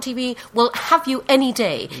 MakeLoveNotPorn.tv will have you any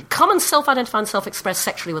day. Come and self-identify and self-express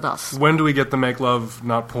sexually with us. When do we get the Make Love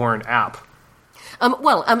Not Porn app?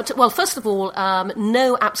 Well, first of all,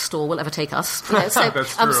 no app store will ever take us. You know, so,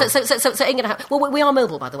 That's true. So ain't gonna happen. Well, we are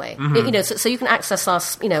mobile, by the way. Mm-hmm. You know, so you can access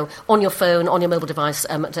us, you know, on your phone, on your mobile device,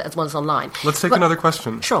 as well as online. Let's take another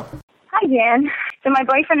question. Sure. Hi, Dan. So my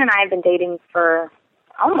boyfriend and I have been dating for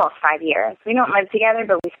almost 5 years. We don't live together,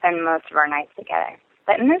 but we spend most of our nights together.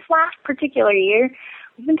 But in this last particular year,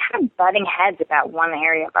 we've been kind of butting heads about one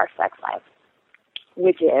area of our sex life,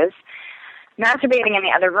 which is masturbating in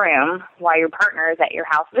the other room while your partner is at your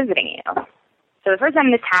house visiting you. So the first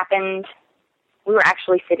time this happened, we were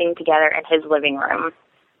actually sitting together in his living room,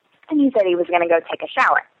 and he said he was going to go take a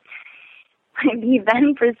shower. He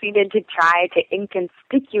then proceeded to try to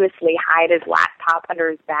inconspicuously hide his laptop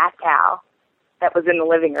under his bath towel that was in the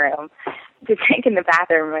living room to take in the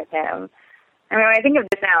bathroom with him. I mean, when I think of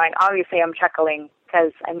this now, like, obviously I'm chuckling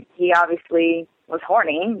because he obviously was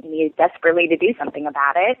horny and he needed desperately to do something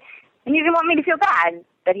about it. And he didn't want me to feel bad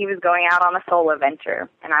that he was going out on a solo venture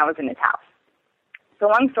and I was in his house. So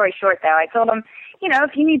long story short, though, I told him, you know,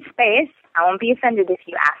 if you need space, I won't be offended if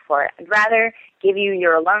you ask for it. I'd rather give you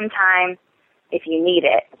your alone time if you need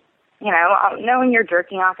it. You know, knowing you're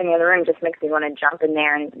jerking off in the other room just makes me want to jump in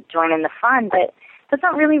there and join in the fun, but that's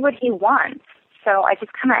not really what he wants. So I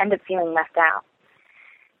just kind of end up feeling left out.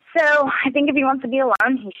 So I think if he wants to be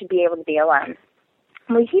alone, he should be able to be alone.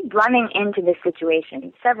 We keep running into this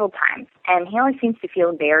situation several times, and he always seems to feel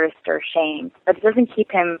embarrassed or ashamed, but it doesn't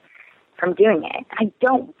keep him from doing it. I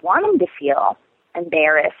don't want him to feel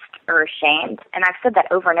embarrassed or ashamed, and I've said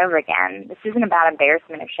that over and over again. This isn't about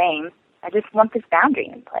embarrassment or shame. I just want this boundary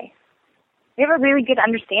in place. We have a really good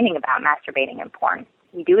understanding about masturbating in porn.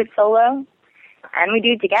 We do it solo, and we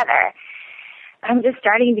do it together. I'm just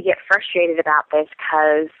starting to get frustrated about this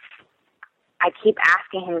because I keep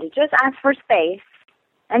asking him to just ask for space,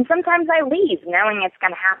 and sometimes I leave knowing it's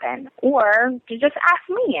going to happen, or to just ask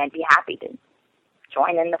me. I'd be happy to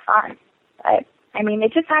join in the fun. But, I mean,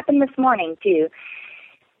 it just happened this morning, too.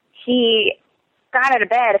 He got out of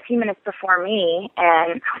bed a few minutes before me,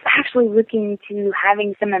 and I was actually looking to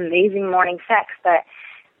having some amazing morning sex, but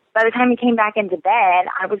by the time he came back into bed,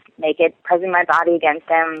 I was naked, pressing my body against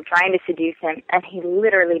him, trying to seduce him, and he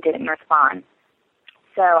literally didn't respond.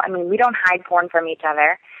 So, I mean, we don't hide porn from each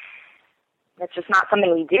other. It's just not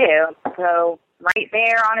something we do. So right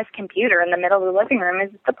there on his computer in the middle of the living room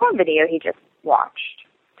is the porn video he just watched.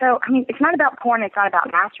 So, I mean, it's not about porn. It's not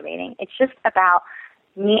about masturbating. It's just about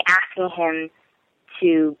me asking him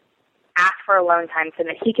to ask for alone time so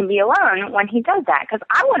that he can be alone when he does that. Because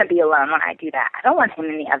I want to be alone when I do that. I don't want him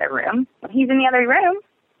in the other room. When he's in the other room,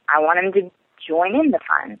 I want him to join in the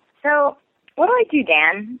fun. So what do I do,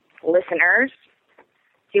 Dan? Listeners,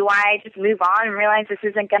 do I just move on and realize this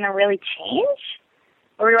isn't going to really change?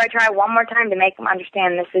 Or do I try one more time to make them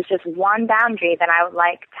understand this is just one boundary that I would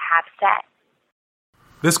like to have set?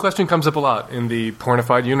 This question comes up a lot in the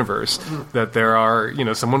pornified universe, that there are, you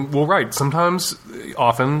know, someone will write, sometimes,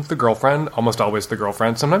 often the girlfriend, almost always the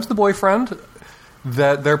girlfriend, sometimes the boyfriend,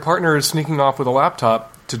 that their partner is sneaking off with a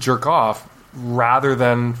laptop to jerk off rather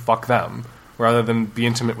than fuck them, rather than be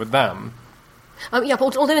intimate with them. Yeah,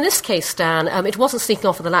 but although in this case, Dan, it wasn't sneaking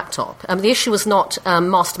off with a laptop. The issue was not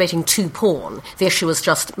masturbating to porn. The issue was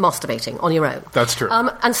just masturbating on your own. That's true.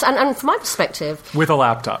 And from my perspective... With a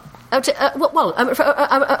laptop.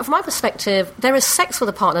 From my perspective, there is sex with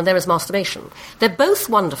a partner and there is masturbation. They're both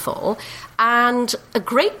wonderful, and a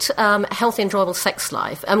great, healthy, enjoyable sex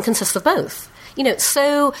life consists of both. You know,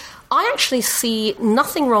 so I actually see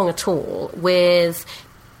nothing wrong at all with...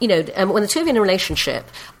 You know, when the two of you are in a relationship,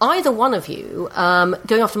 either one of you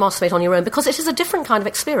going off to masturbate on your own, because it is a different kind of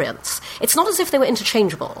experience. It's not as if they were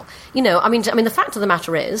interchangeable. You know, I mean, the fact of the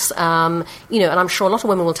matter is, you know, and I'm sure a lot of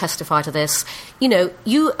women will testify to this. You know,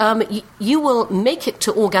 you will make it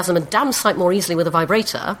to orgasm a damn sight more easily with a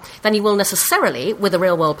vibrator than you will necessarily with a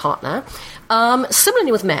real world partner.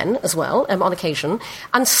 Similarly with men as well, on occasion.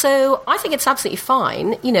 And so I think it's absolutely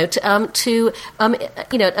fine. You know,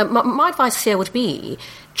 my advice here would be,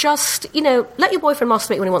 just, let your boyfriend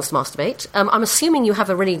masturbate when he wants to masturbate. I'm assuming you have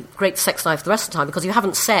a really great sex life the rest of the time because you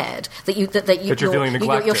haven't said that you're feeling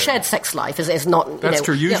neglected. Your shared sex life is not. That's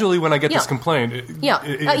true. Usually, when I get this complaint, it's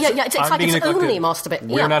like it's only masturbate.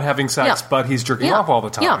 We're not having sex, but he's jerking off all the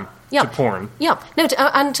time. To porn. Yeah. No,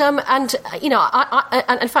 and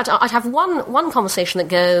in fact, I'd have one conversation that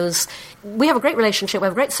goes, we have a great relationship, we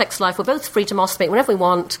have a great sex life, we're both free to masturbate whenever we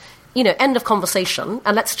want. End of conversation,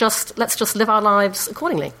 and let's just live our lives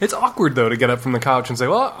accordingly. It's awkward, though, to get up from the couch and say,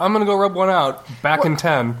 well, I'm going to go rub one out back in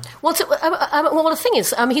 10. Well, the thing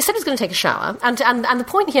is, he said he's going to take a shower, and the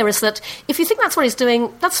point here is that if you think that's what he's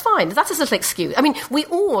doing, that's fine. That's his little excuse. I mean, we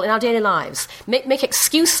all, in our daily lives, make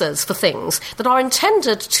excuses for things that are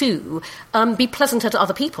intended to be pleasanter to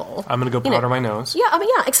other people. I'm going to go powder my nose. Yeah,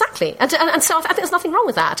 exactly. And so I think there's nothing wrong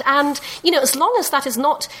with that. And, as long as that is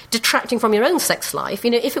not detracting from your own sex life,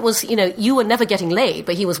 if it was you were never getting laid,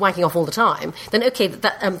 but he was wanking off all the time, then okay,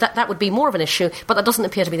 that would be more of an issue, but that doesn't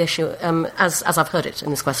appear to be the issue as I've heard it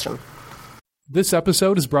in this question. This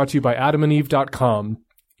episode is brought to you by AdamandEve.com.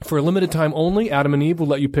 For a limited time only, Adam and Eve will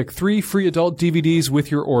let you pick 3 free adult DVDs with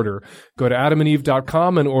your order. Go to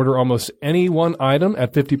AdamandEve.com and order almost any one item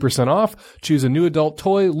at 50% off. Choose a new adult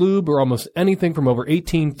toy, lube, or almost anything from over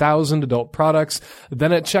 18,000 adult products.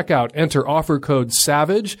 Then at checkout, enter offer code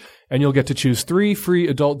SAVAGE, and you'll get to choose 3 free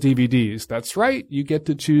adult DVDs. That's right, you get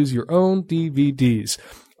to choose your own DVDs.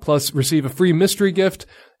 Plus, receive a free mystery gift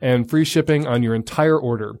and free shipping on your entire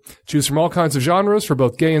order. Choose from all kinds of genres for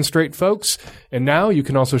both gay and straight folks. And now you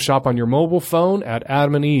can also shop on your mobile phone at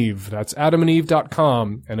Adam and Eve. That's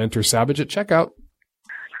AdamandEve.com, and enter Savage at checkout.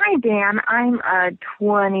 Hi, Dan. I'm a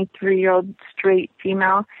 23-year-old straight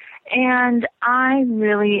female, and I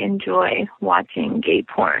really enjoy watching gay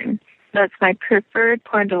porn. That's my preferred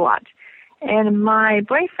porn to watch. And my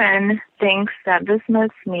boyfriend thinks that this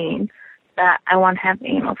must mean that I want to have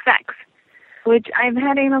anal sex, which I've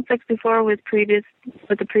had anal sex before with the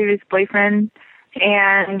previous boyfriend,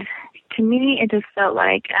 and to me it just felt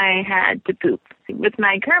like I had to poop. With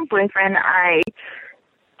my current boyfriend, I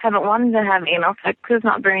haven't wanted to have anal sex because it's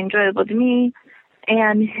not very enjoyable to me,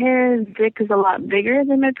 and his dick is a lot bigger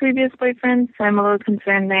than my previous boyfriend, so I'm a little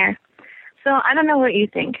concerned there. So I don't know what you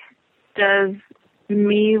think. Does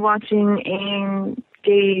me watching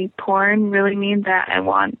gay porn really mean that I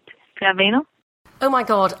want to have anal? Oh my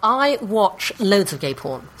God, I watch loads of gay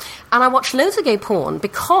porn. And I watch loads of gay porn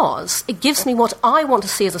because it gives me what I want to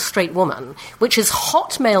see as a straight woman, which is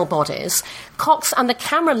hot male bodies, cocks, and the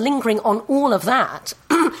camera lingering on all of that.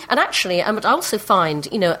 And actually, I also find,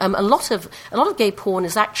 a lot of gay porn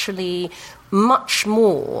is actually much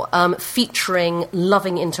more featuring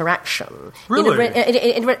loving interaction. Really?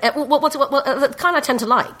 The kind I tend to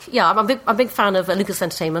like. Yeah, I'm a big fan of Lucas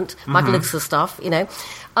Entertainment, Michael Lucas' stuff, So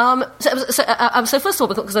first of all,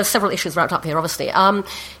 because there's several issues wrapped up here, obviously,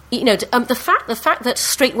 the fact that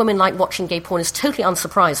straight women like watching gay porn is totally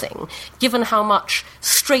unsurprising, given how much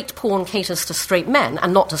straight porn caters to straight men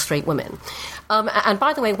and not to straight women. And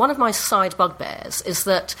by the way, one of my side bugbears is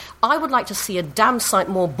that I would like to see a damn sight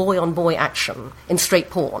more boy-on-boy action in straight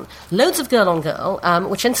porn. Loads of girl-on-girl,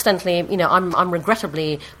 which incidentally, I'm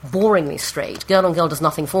regrettably boringly straight. Girl-on-girl does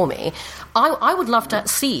nothing for me. I would love to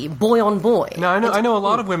see boy-on-boy. Now, I know a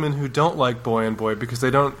lot of women who don't like boy-on-boy because they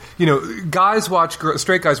don't,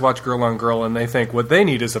 straight guys watch girl-on-girl and they think what they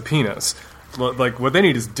need is a penis. Like, what they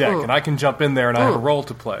need is dick, and I can jump in there and I have a role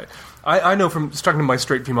to play. I know from talking to my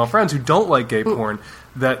straight female friends who don't like gay porn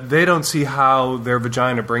that they don't see how their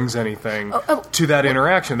vagina brings anything to that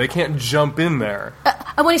interaction. They can't jump in there.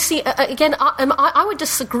 And when you see, again, I would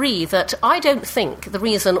disagree that I don't think the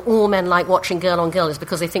reason all men like watching girl-on-girl is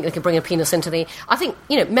because they think they can bring a penis into the... I think,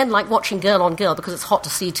 men like watching girl-on-girl because it's hot to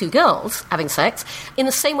see two girls having sex, in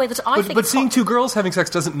the same way that I think... But seeing two girls having sex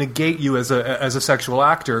doesn't negate you as a sexual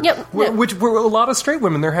actor, which where a lot of straight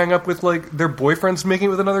women, they're hang up with, their boyfriends making it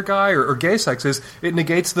with another guy or gay sex is, it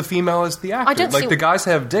negates the female as the actor. The guys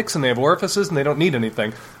have dicks and they have orifices and they don't need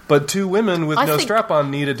anything. But two women with no strap-on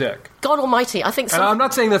need a dick. God almighty, I think... And I'm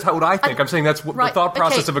not saying that's what I think. I'm saying that's the thought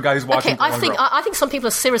process of a guy who's watching porn. I think some people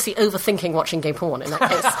are seriously overthinking watching gay porn in that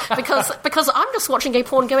case. because I'm just watching gay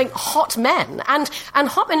porn going, hot men. And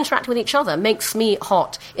hot men interacting with each other makes me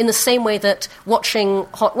hot in the same way that watching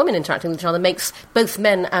hot women interacting with each other makes both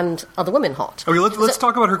men and other women hot. Okay, let's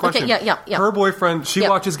talk about her question. Okay, yeah. Her boyfriend, she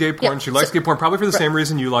watches gay porn. She likes gay porn probably for the same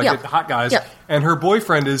reason you like it, hot guys. And her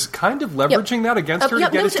boyfriend is kind of leveraging that against her to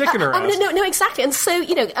get his dick in her ass. No, exactly. And so,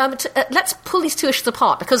 let's pull these two issues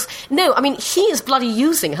apart, because, he is bloody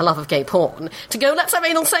using her love of gay porn to go, let's have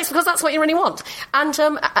anal sex because that's what you really want. And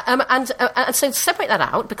so separate that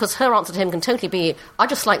out, because her answer to him can totally be, I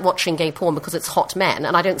just like watching gay porn because it's hot men,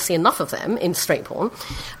 and I don't see enough of them in straight porn.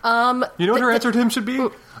 You know what her answer to him should be?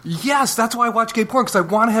 Yes, that's why I watch gay porn, because I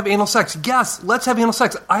want to have anal sex. Yes, let's have anal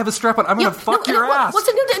sex. I have a strap on. I'm going to fuck your ass. So I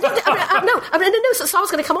was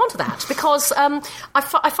going to come on to that, because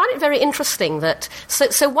I find it very interesting that...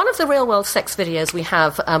 So one of the real-world sex videos we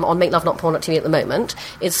have on MakeLoveNotPorn.tv at the moment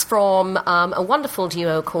is from a wonderful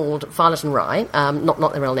duo called Violet and Rye,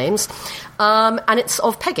 not their real names, and it's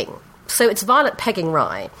of pegging. So it's Violet pegging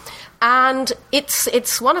Rye. And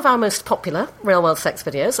it's one of our most popular real-world sex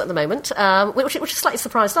videos at the moment, which has slightly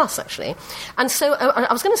surprised us, actually. And so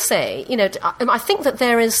I was going to say, I think that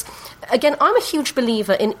there is... Again, I'm a huge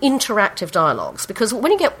believer in interactive dialogues, because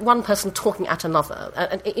when you get one person talking at another,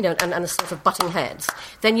 and sort of butting heads,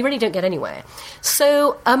 then you really don't get anywhere.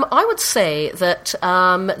 So I would say that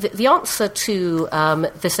the answer to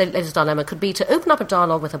this lady's dilemma could be to open up a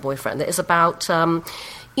dialogue with her boyfriend that is about...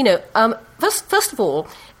 first of all,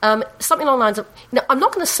 something along the lines of, I'm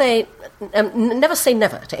not going to say, never say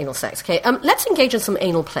never to anal sex, okay? Let's engage in some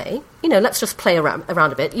anal play. Let's just play around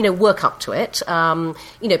a bit, work up to it,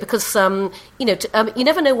 because, you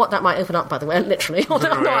never know what that might open up, by the way, literally.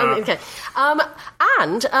 Okay.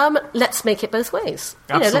 And let's make it both ways.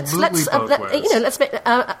 Let's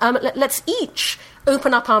each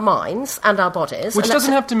open up our minds and our bodies. Which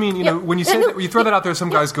doesn't have to mean, when you say that, you throw that out there, some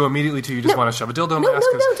guys go immediately to, you just want to shove a dildo in my ass.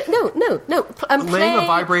 No. Laying a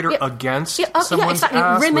vibrator against someone's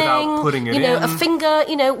ass rimming, without putting it in. A finger,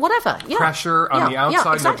 whatever. Pressure on the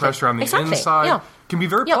outside, no pressure on the inside. Can be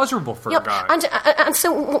very pleasurable for a guy. And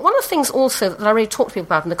so one of the things also that I really talk to people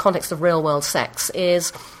about in the context of real-world sex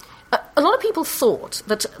is... A lot of people thought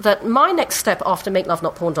that my next step after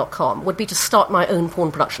MakeLoveNotPorn.com would be to start my own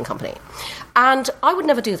porn production company. And I would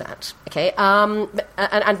never do that, okay? And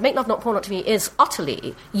MakeLoveNotPorn.tv is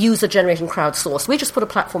utterly user-generated crowdsourced. We just put a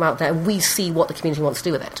platform out there and we see what the community wants to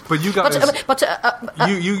do with it. But you guys...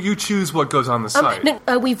 you choose what goes on the site.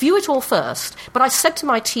 We view it all first, but I said to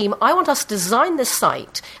my team, I want us to design this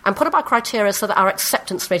site and put up our criteria so that our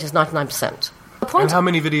acceptance rate is 99%. And how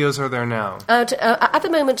many videos are there now? At the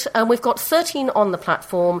moment, we've got 13 on the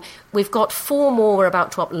platform. We've got 4 more we're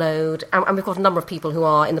about to upload, and we've got a number of people who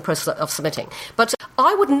are in the process of submitting. But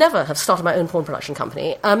I would never have started my own porn production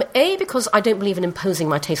company, A, because I don't believe in imposing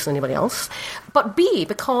my taste on anybody else, but B,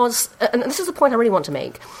 because, and this is the point I really want to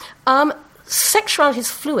make, sexuality is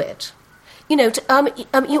fluid.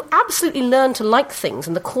 You absolutely learn to like things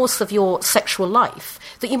in the course of your sexual life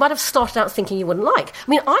that you might have started out thinking you wouldn't like. I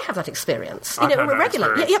mean, I have that experience,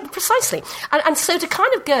 regularly. Yeah, precisely. And so to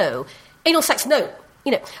kind of go, anal sex, no.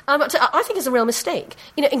 I think is a real mistake.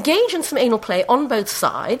 Engage in some anal play on both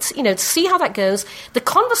sides, see how that goes. The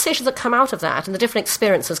conversations that come out of that and the different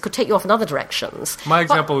experiences could take you off in other directions. My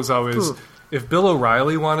example is always... If Bill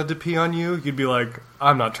O'Reilly wanted to pee on you, you'd be like,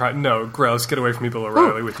 I'm not trying. No, gross, get away from me, Bill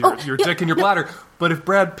O'Reilly, with your dick in your bladder. But if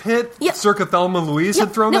Brad Pitt, circa Thelma Louise,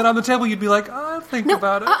 had thrown that on the table, you'd be like, I'll think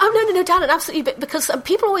about it. No, Dan, absolutely. Because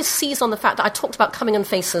people always seize on the fact that I talked about coming on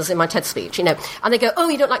faces in my TED speech, and they go, oh,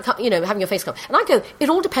 you don't like, having your face come. And I go, it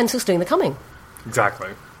all depends who's doing the coming. Exactly.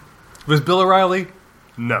 Was Bill O'Reilly?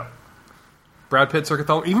 No. Brad Pitt, circa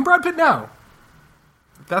Thelma, even Brad Pitt now.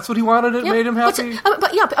 That's what he wanted. It made him happy.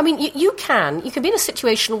 But I mean, you can be in a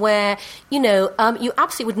situation where you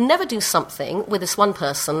absolutely would never do something with this one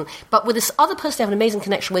person, but with this other person you have an amazing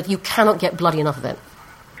connection with, you cannot get bloody enough of it.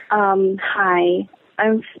 Hi,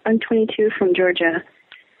 I'm 22 from Georgia,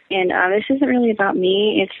 and this isn't really about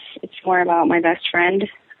me. It's more about my best friend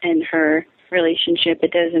and her relationship.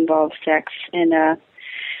 It does involve sex, and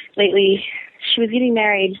lately she was getting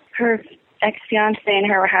married. Her ex-fiance and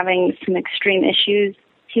her were having some extreme issues.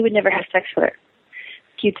 He would never have sex with her.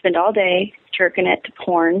 He'd spend all day jerking it to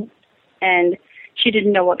porn, and she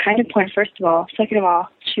didn't know what kind of porn, first of all. Second of all,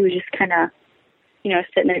 she was just kind of,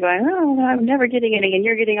 sitting there going, oh, I'm never getting any, and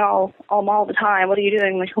you're getting all the time. What are you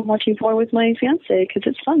doing? I'm like, I'm watching porn with my fiance because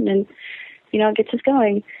it's fun, and, it gets us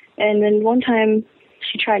going. And then one time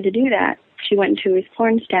she tried to do that. She went into his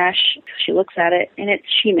porn stash. She looks at it, and it's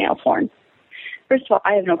she-male porn. First of all,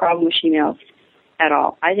 I have no problem with she-males at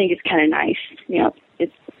all. I think it's kind of nice.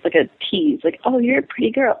 It's like a tease, like, oh, you're a pretty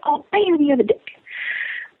girl. Oh, bam, you have a dick.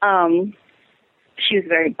 She was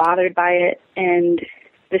very bothered by it, and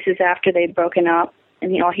this is after they'd broken up,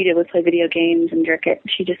 and all he did was play video games and jerk it.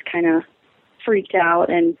 She just kind of freaked out,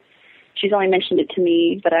 and she's only mentioned it to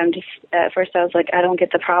me, but I'm just, at first I was like, I don't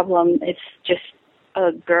get the problem. It's just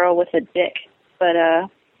a girl with a dick. But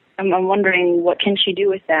I'm wondering what can she do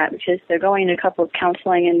with that, because they're going to couples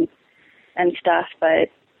counseling and stuff, but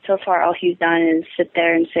so far all he's done is sit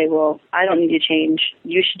there and say, well, I don't need to change.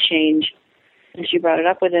 You should change. And she brought it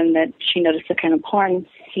up with him that she noticed the kind of porn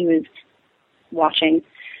he was watching,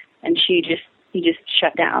 and he just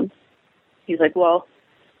shut down. He's like, well,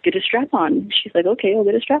 get a strap-on. She's like, okay, I'll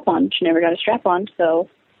get a strap-on. She never got a strap-on, so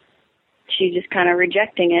she's just kind of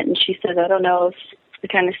rejecting it, and she says, I don't know if it's the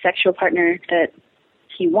kind of sexual partner that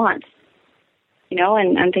he wants. You know,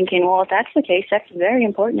 and I'm thinking, well, if that's the case, sex is very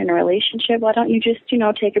important in a relationship. Why don't you just,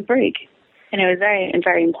 take a break? And it was very,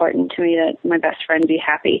 very important to me that my best friend be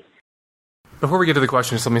happy. Before we get to the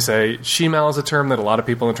question, just let me say, shemale is a term that a lot of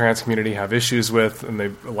people in the trans community have issues with, and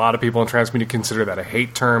a lot of people in the trans community consider that a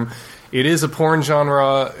hate term. It is a porn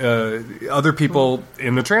genre. Other people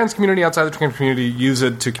in the trans community, outside the trans community, use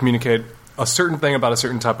it to communicate a certain thing about a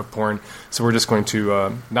certain type of porn. So we're just going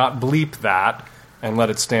to not bleep that and let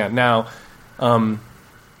it stand. Now,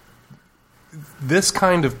 this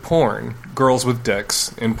kind of porn, girls with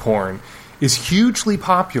dicks in porn, is hugely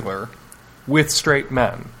popular with straight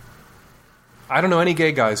men. I don't know any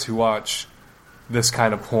gay guys who watch this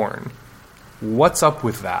kind of porn. What's up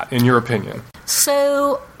with that, in your opinion?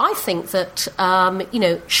 So I think that,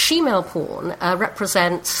 shemale porn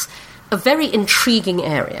represents a very intriguing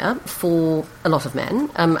area for a lot of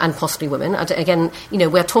men and possibly women. Again,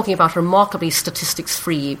 we're talking about a remarkably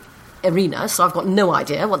statistics-free arena, so I've got no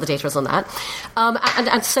idea what the data is on that.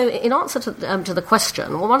 And so in answer to the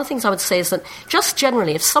question, well, one of the things I would say is that just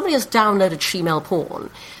generally, if somebody has downloaded shemale porn,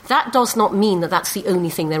 that does not mean that that's the only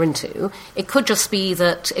thing they're into. It could just be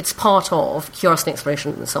that it's part of curiosity and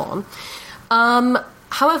exploration and so on.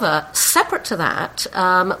 However, separate to that,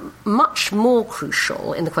 much more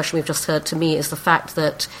crucial in the question we've just heard to me is the fact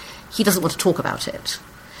that he doesn't want to talk about it.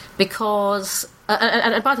 Because,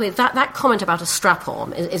 and by the way, that comment about a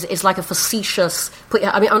strap-on is like a facetious...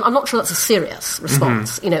 I'm not sure that's a serious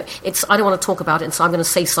response. Mm-hmm. It's, I don't want to talk about it, and so I'm going to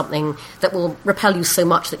say something that will repel you so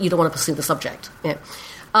much that you don't want to pursue the subject.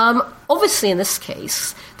 Obviously, in this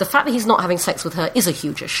case, the fact that he's not having sex with her is a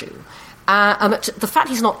huge issue. The fact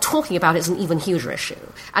he's not talking about it is an even huger issue.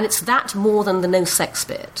 And it's that more than the no-sex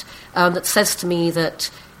bit that says to me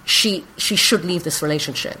that she should leave this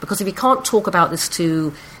relationship. Because if he can't talk about this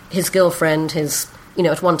to his girlfriend, his,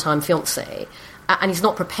 at one time fiancée, and he's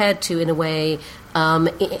not prepared to, in a way,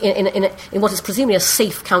 in what is presumably a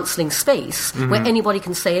safe counselling space, mm-hmm. where anybody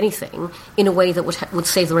can say anything in a way that would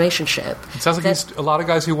save the relationship. It sounds like a lot of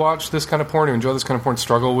guys who watch this kind of porn, who enjoy this kind of porn,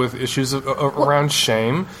 struggle with issues around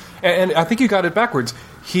shame. And I think you got it backwards.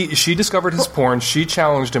 She discovered his porn. She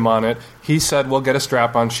challenged him on it. He said, well, get a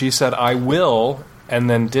strap on. She said, I will, and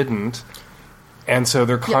then didn't. And so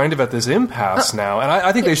they're kind of at this impasse now. And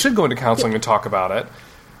I think they should go into counseling and talk about it.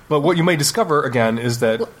 But what you may discover, again, is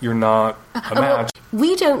that you're not a match.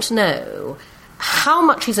 We don't know how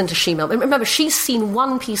much he's into shemale. Remember, she's seen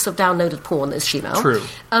one piece of downloaded porn that is shemale. True.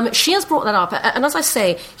 She has brought that up. And as I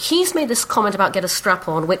say, he's made this comment about get a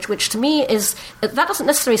strap-on, which to me is... That doesn't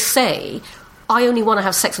necessarily say... I only want to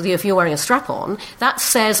have sex with you if you're wearing a strap-on. That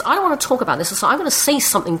says, I don't want to talk about this, so I'm going to say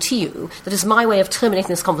something to you that is my way of terminating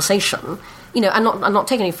this conversation, and not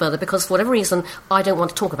take any further, because for whatever reason, I don't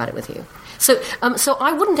want to talk about it with you. So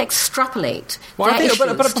I wouldn't extrapolate their issues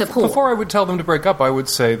to porn. Before I would tell them to break up, I would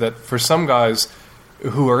say that for some guys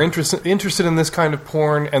who are interested in this kind of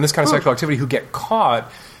porn and this kind of sexual activity who get caught,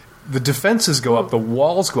 the defenses go up, the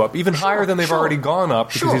walls go up, even higher than they've already gone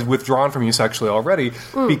up, because he's withdrawn from you sexually already,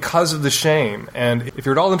 because of the shame. And if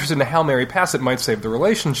you're at all interested in how Mary Pass it might save the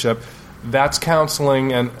relationship, that's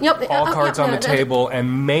counseling and all cards on the table,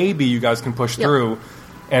 and maybe you guys can push through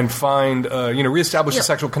and find, reestablish a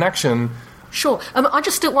sexual connection. Sure. I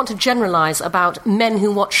just don't want to generalise about men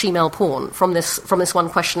who watch shemale porn from this one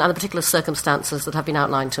question and the particular circumstances that have been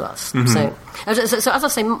outlined to us. Mm-hmm. So as I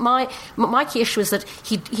say, my key issue is that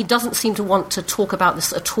he doesn't seem to want to talk about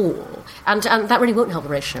this at all, and that really won't help the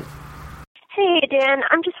relationship. Hey, Dan,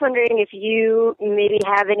 I'm just wondering if you maybe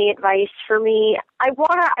have any advice for me. I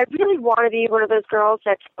really want to be one of those girls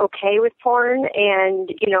that's okay with porn, and,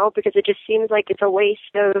 because it just seems like it's a waste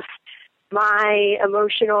of my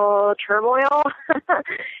emotional turmoil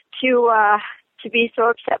to be so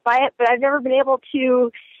upset by it, but I've never been able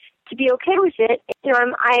to be okay with it.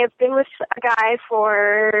 I have been with a guy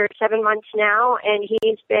for 7 months now, and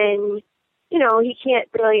he's been, he can't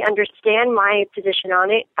really understand my position on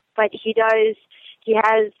it, but he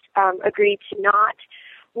has agreed to not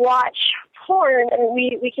watch porn, I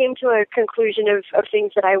mean, we came to a conclusion of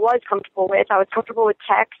things that I was comfortable with. I was comfortable with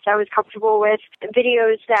text. I was comfortable with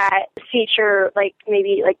videos that feature, like,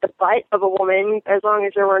 maybe, like, the butt of a woman, as long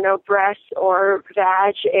as there were no breasts or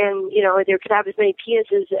vag, and, you know, there could have as many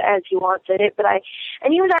penises as he wants in it,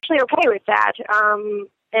 and he was actually okay with that.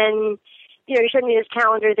 And, you know, he showed me this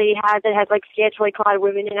calendar that he had that had, like, scantily clad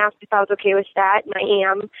women and asked if I was okay with that, and I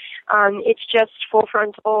am. It's just full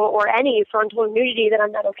frontal or any frontal nudity that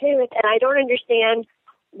I'm not okay with, and I don't understand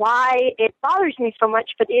why it bothers me so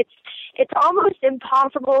much, but it's almost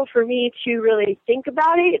impossible for me to really think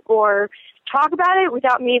about it or talk about it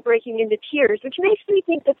without me breaking into tears, which makes me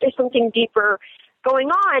think that there's something deeper going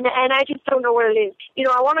on, and I just don't know what it is. You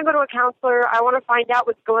know, I want to go to a counselor. I want to find out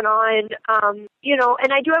what's going on. You know,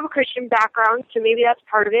 and I do have a Christian background, so maybe that's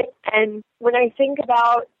part of it. And when I think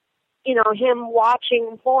about, you know, him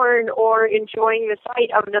watching porn or enjoying the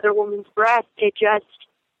sight of another woman's breast, it just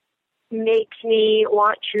makes me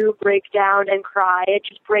want to break down and cry. It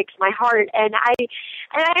just breaks my heart. And I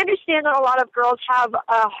understand that a lot of girls have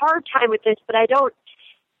a hard time with this, but I don't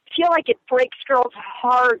feel like it breaks girls'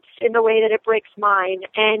 hearts in the way that it breaks mine.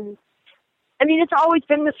 And I mean, it's always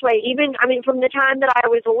been this way. Even, I mean, from the time that I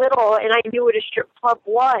was little and I knew what a strip club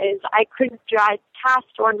was, I couldn't drive past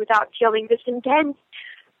one without feeling this intense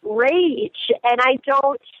rage. And I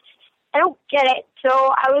don't get it. So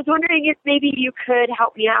I was wondering if maybe you could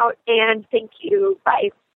help me out, and thank you.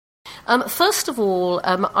 Bye. First of all,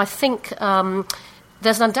 I think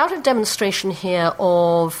there's an undoubted demonstration here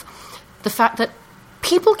of the fact that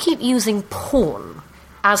people keep using porn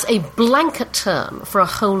as a blanket term for a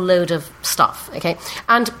whole load of stuff, okay?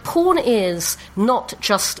 And porn is not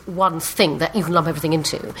just one thing that you can lump everything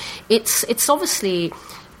into. It's obviously,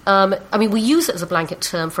 I mean, we use it as a blanket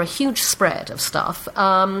term for a huge spread of stuff,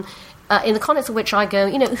 in the context of which I go,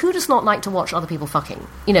 you know, who does not like to watch other people fucking?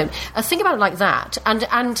 You know, think about it like that, and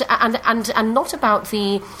not about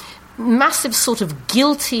the massive sort of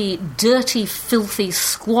guilty, dirty, filthy,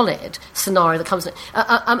 squalid scenario that comes in.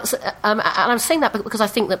 And I'm saying that because I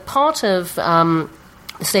think that part of the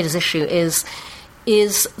Slater's issue is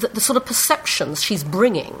the sort of perceptions she's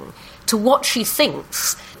bringing to what she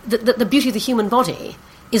thinks that the beauty of the human body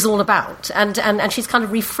is all about, and she's kind of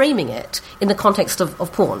reframing it in the context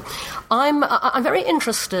of porn. I'm very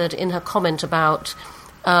interested in her comment about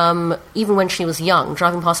even when she was young,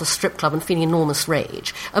 driving past a strip club and feeling enormous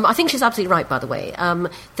rage. I think she's absolutely right, by the way.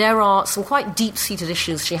 There are some quite deep-seated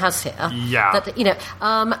issues she has here. Yeah. That, you know,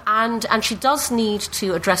 and she does need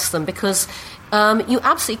to address them, because you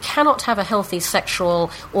absolutely cannot have a healthy sexual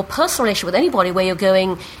or personal relationship with anybody where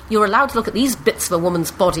you're allowed to look at these bits of a woman's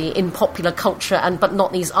body in popular culture but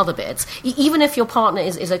not these other bits, even if your partner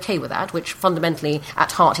is okay with that, which fundamentally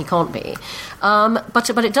at heart he can't be. But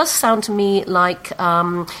it does sound to me like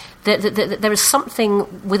there is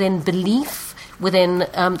something within belief, within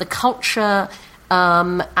the culture,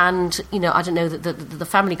 and, you know, I don't know, the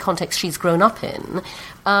family context she's grown up in,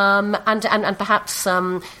 and perhaps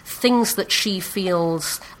things that she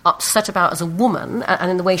feels upset about as a woman,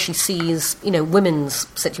 and in the way she sees, you know, women's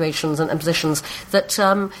situations and positions, that,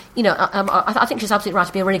 you know, I think she's absolutely right.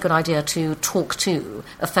 It'd be a really good idea to talk to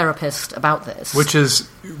a therapist about this. Which is,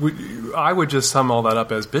 I would just sum all that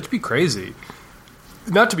up as, bitch, be crazy.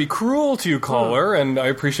 Not to be cruel to you, caller, and I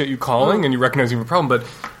appreciate you calling and you recognizing the problem, but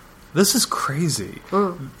this is crazy.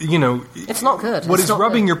 You know, it's not good. What it's is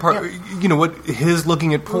rubbing good. your you know, what his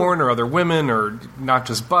looking at porn or other women or not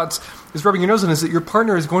just butts is rubbing your nose in is that your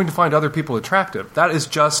partner is going to find other people attractive. That is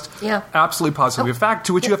just absolutely positively a fact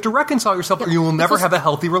to which you have to reconcile yourself, or you will never have a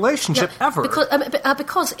healthy relationship ever.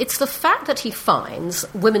 Because it's the fact that he finds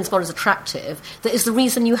women's bodies attractive that is the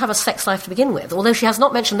reason you have a sex life to begin with. Although she has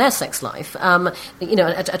not mentioned their sex life, you know,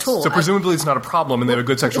 at all. So presumably it's not a problem, and they have a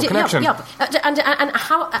good sexual connection. Yeah. And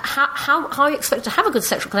how are you expected to have a good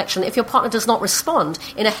sexual connection if your partner does not respond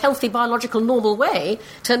in a healthy, biological, normal way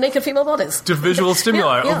to naked female bodies? To visual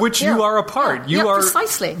stimuli, of which you are a part. You are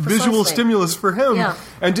precisely. Visual stimulus for him. Yeah.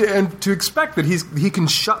 And to expect that he can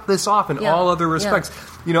shut this off in all other respects.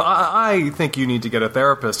 You know, I think you need to get a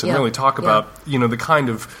therapist and really talk about, you know, the kind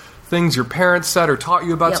of things your parents said or taught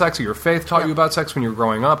you about sex, or your faith taught you about sex when you were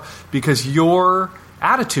growing up, because your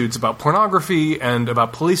attitudes about pornography and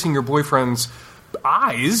about policing your boyfriend's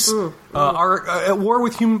eyes are at war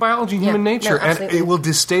with human biology and human nature, and it will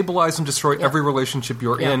destabilize and destroy every relationship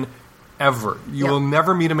you're in ever. You will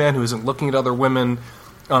never meet a man who isn't looking at other women,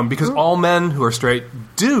 because all men who are straight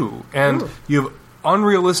do, and you have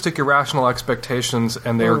unrealistic, irrational expectations,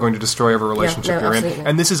 and they are going to destroy every relationship you're in.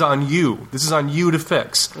 And this is on you. This is on you to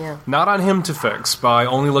fix, not on him to fix by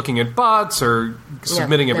only looking at bots or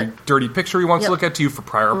submitting every dirty picture he wants to look at to you for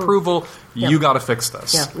prior approval. You got to fix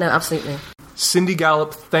this. Yeah, no, absolutely. Cindy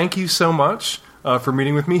Gallop, thank you so much for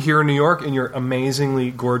meeting with me here in New York in your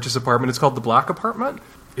amazingly gorgeous apartment. It's called the Black Apartment.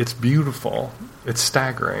 It's beautiful. It's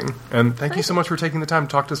staggering. And thank you so much for taking the time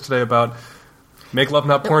to talk to us today about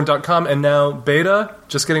MakeLoveNotPorn.com, and now beta,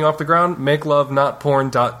 just getting off the ground,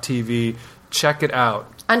 MakeLoveNotPorn.tv. Check it out.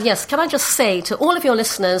 And yes, can I just say to all of your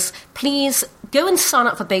listeners, please go and sign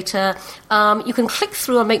up for beta. You can click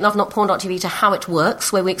through on MakeLoveNotPorn.tv to how it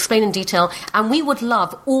works, where we explain in detail, and we would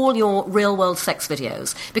love all your real-world sex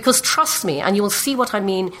videos. Because trust me, and you will see what I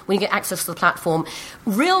mean when you get access to the platform,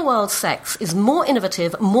 real-world sex is more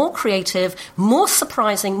innovative, more creative, more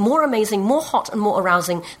surprising, more amazing, more hot and more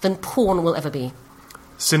arousing than porn will ever be.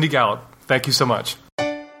 Cindy Gallop, thank you so much.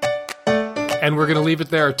 And we're going to leave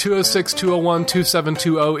it there.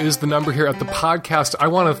 206-201-2720 is the number here at the podcast. I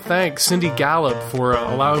want to thank Cindy Gallop for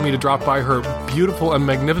allowing me to drop by her beautiful and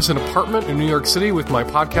magnificent apartment in New York City with my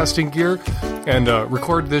podcasting gear and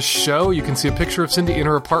record this show. You can see a picture of Cindy in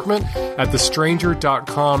her apartment at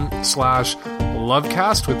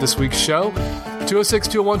thestranger.com/Lovecast with this week's show.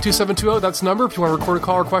 206-201-2720, that's the number if you want to record a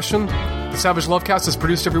call or question. The Savage Lovecast is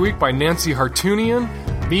produced every week by Nancy Hartunian.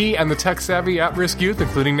 Me and the tech-savvy at-risk youth,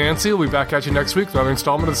 including Nancy, will be back at you next week with another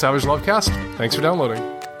installment of the Savage Lovecast. Thanks for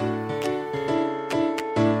downloading.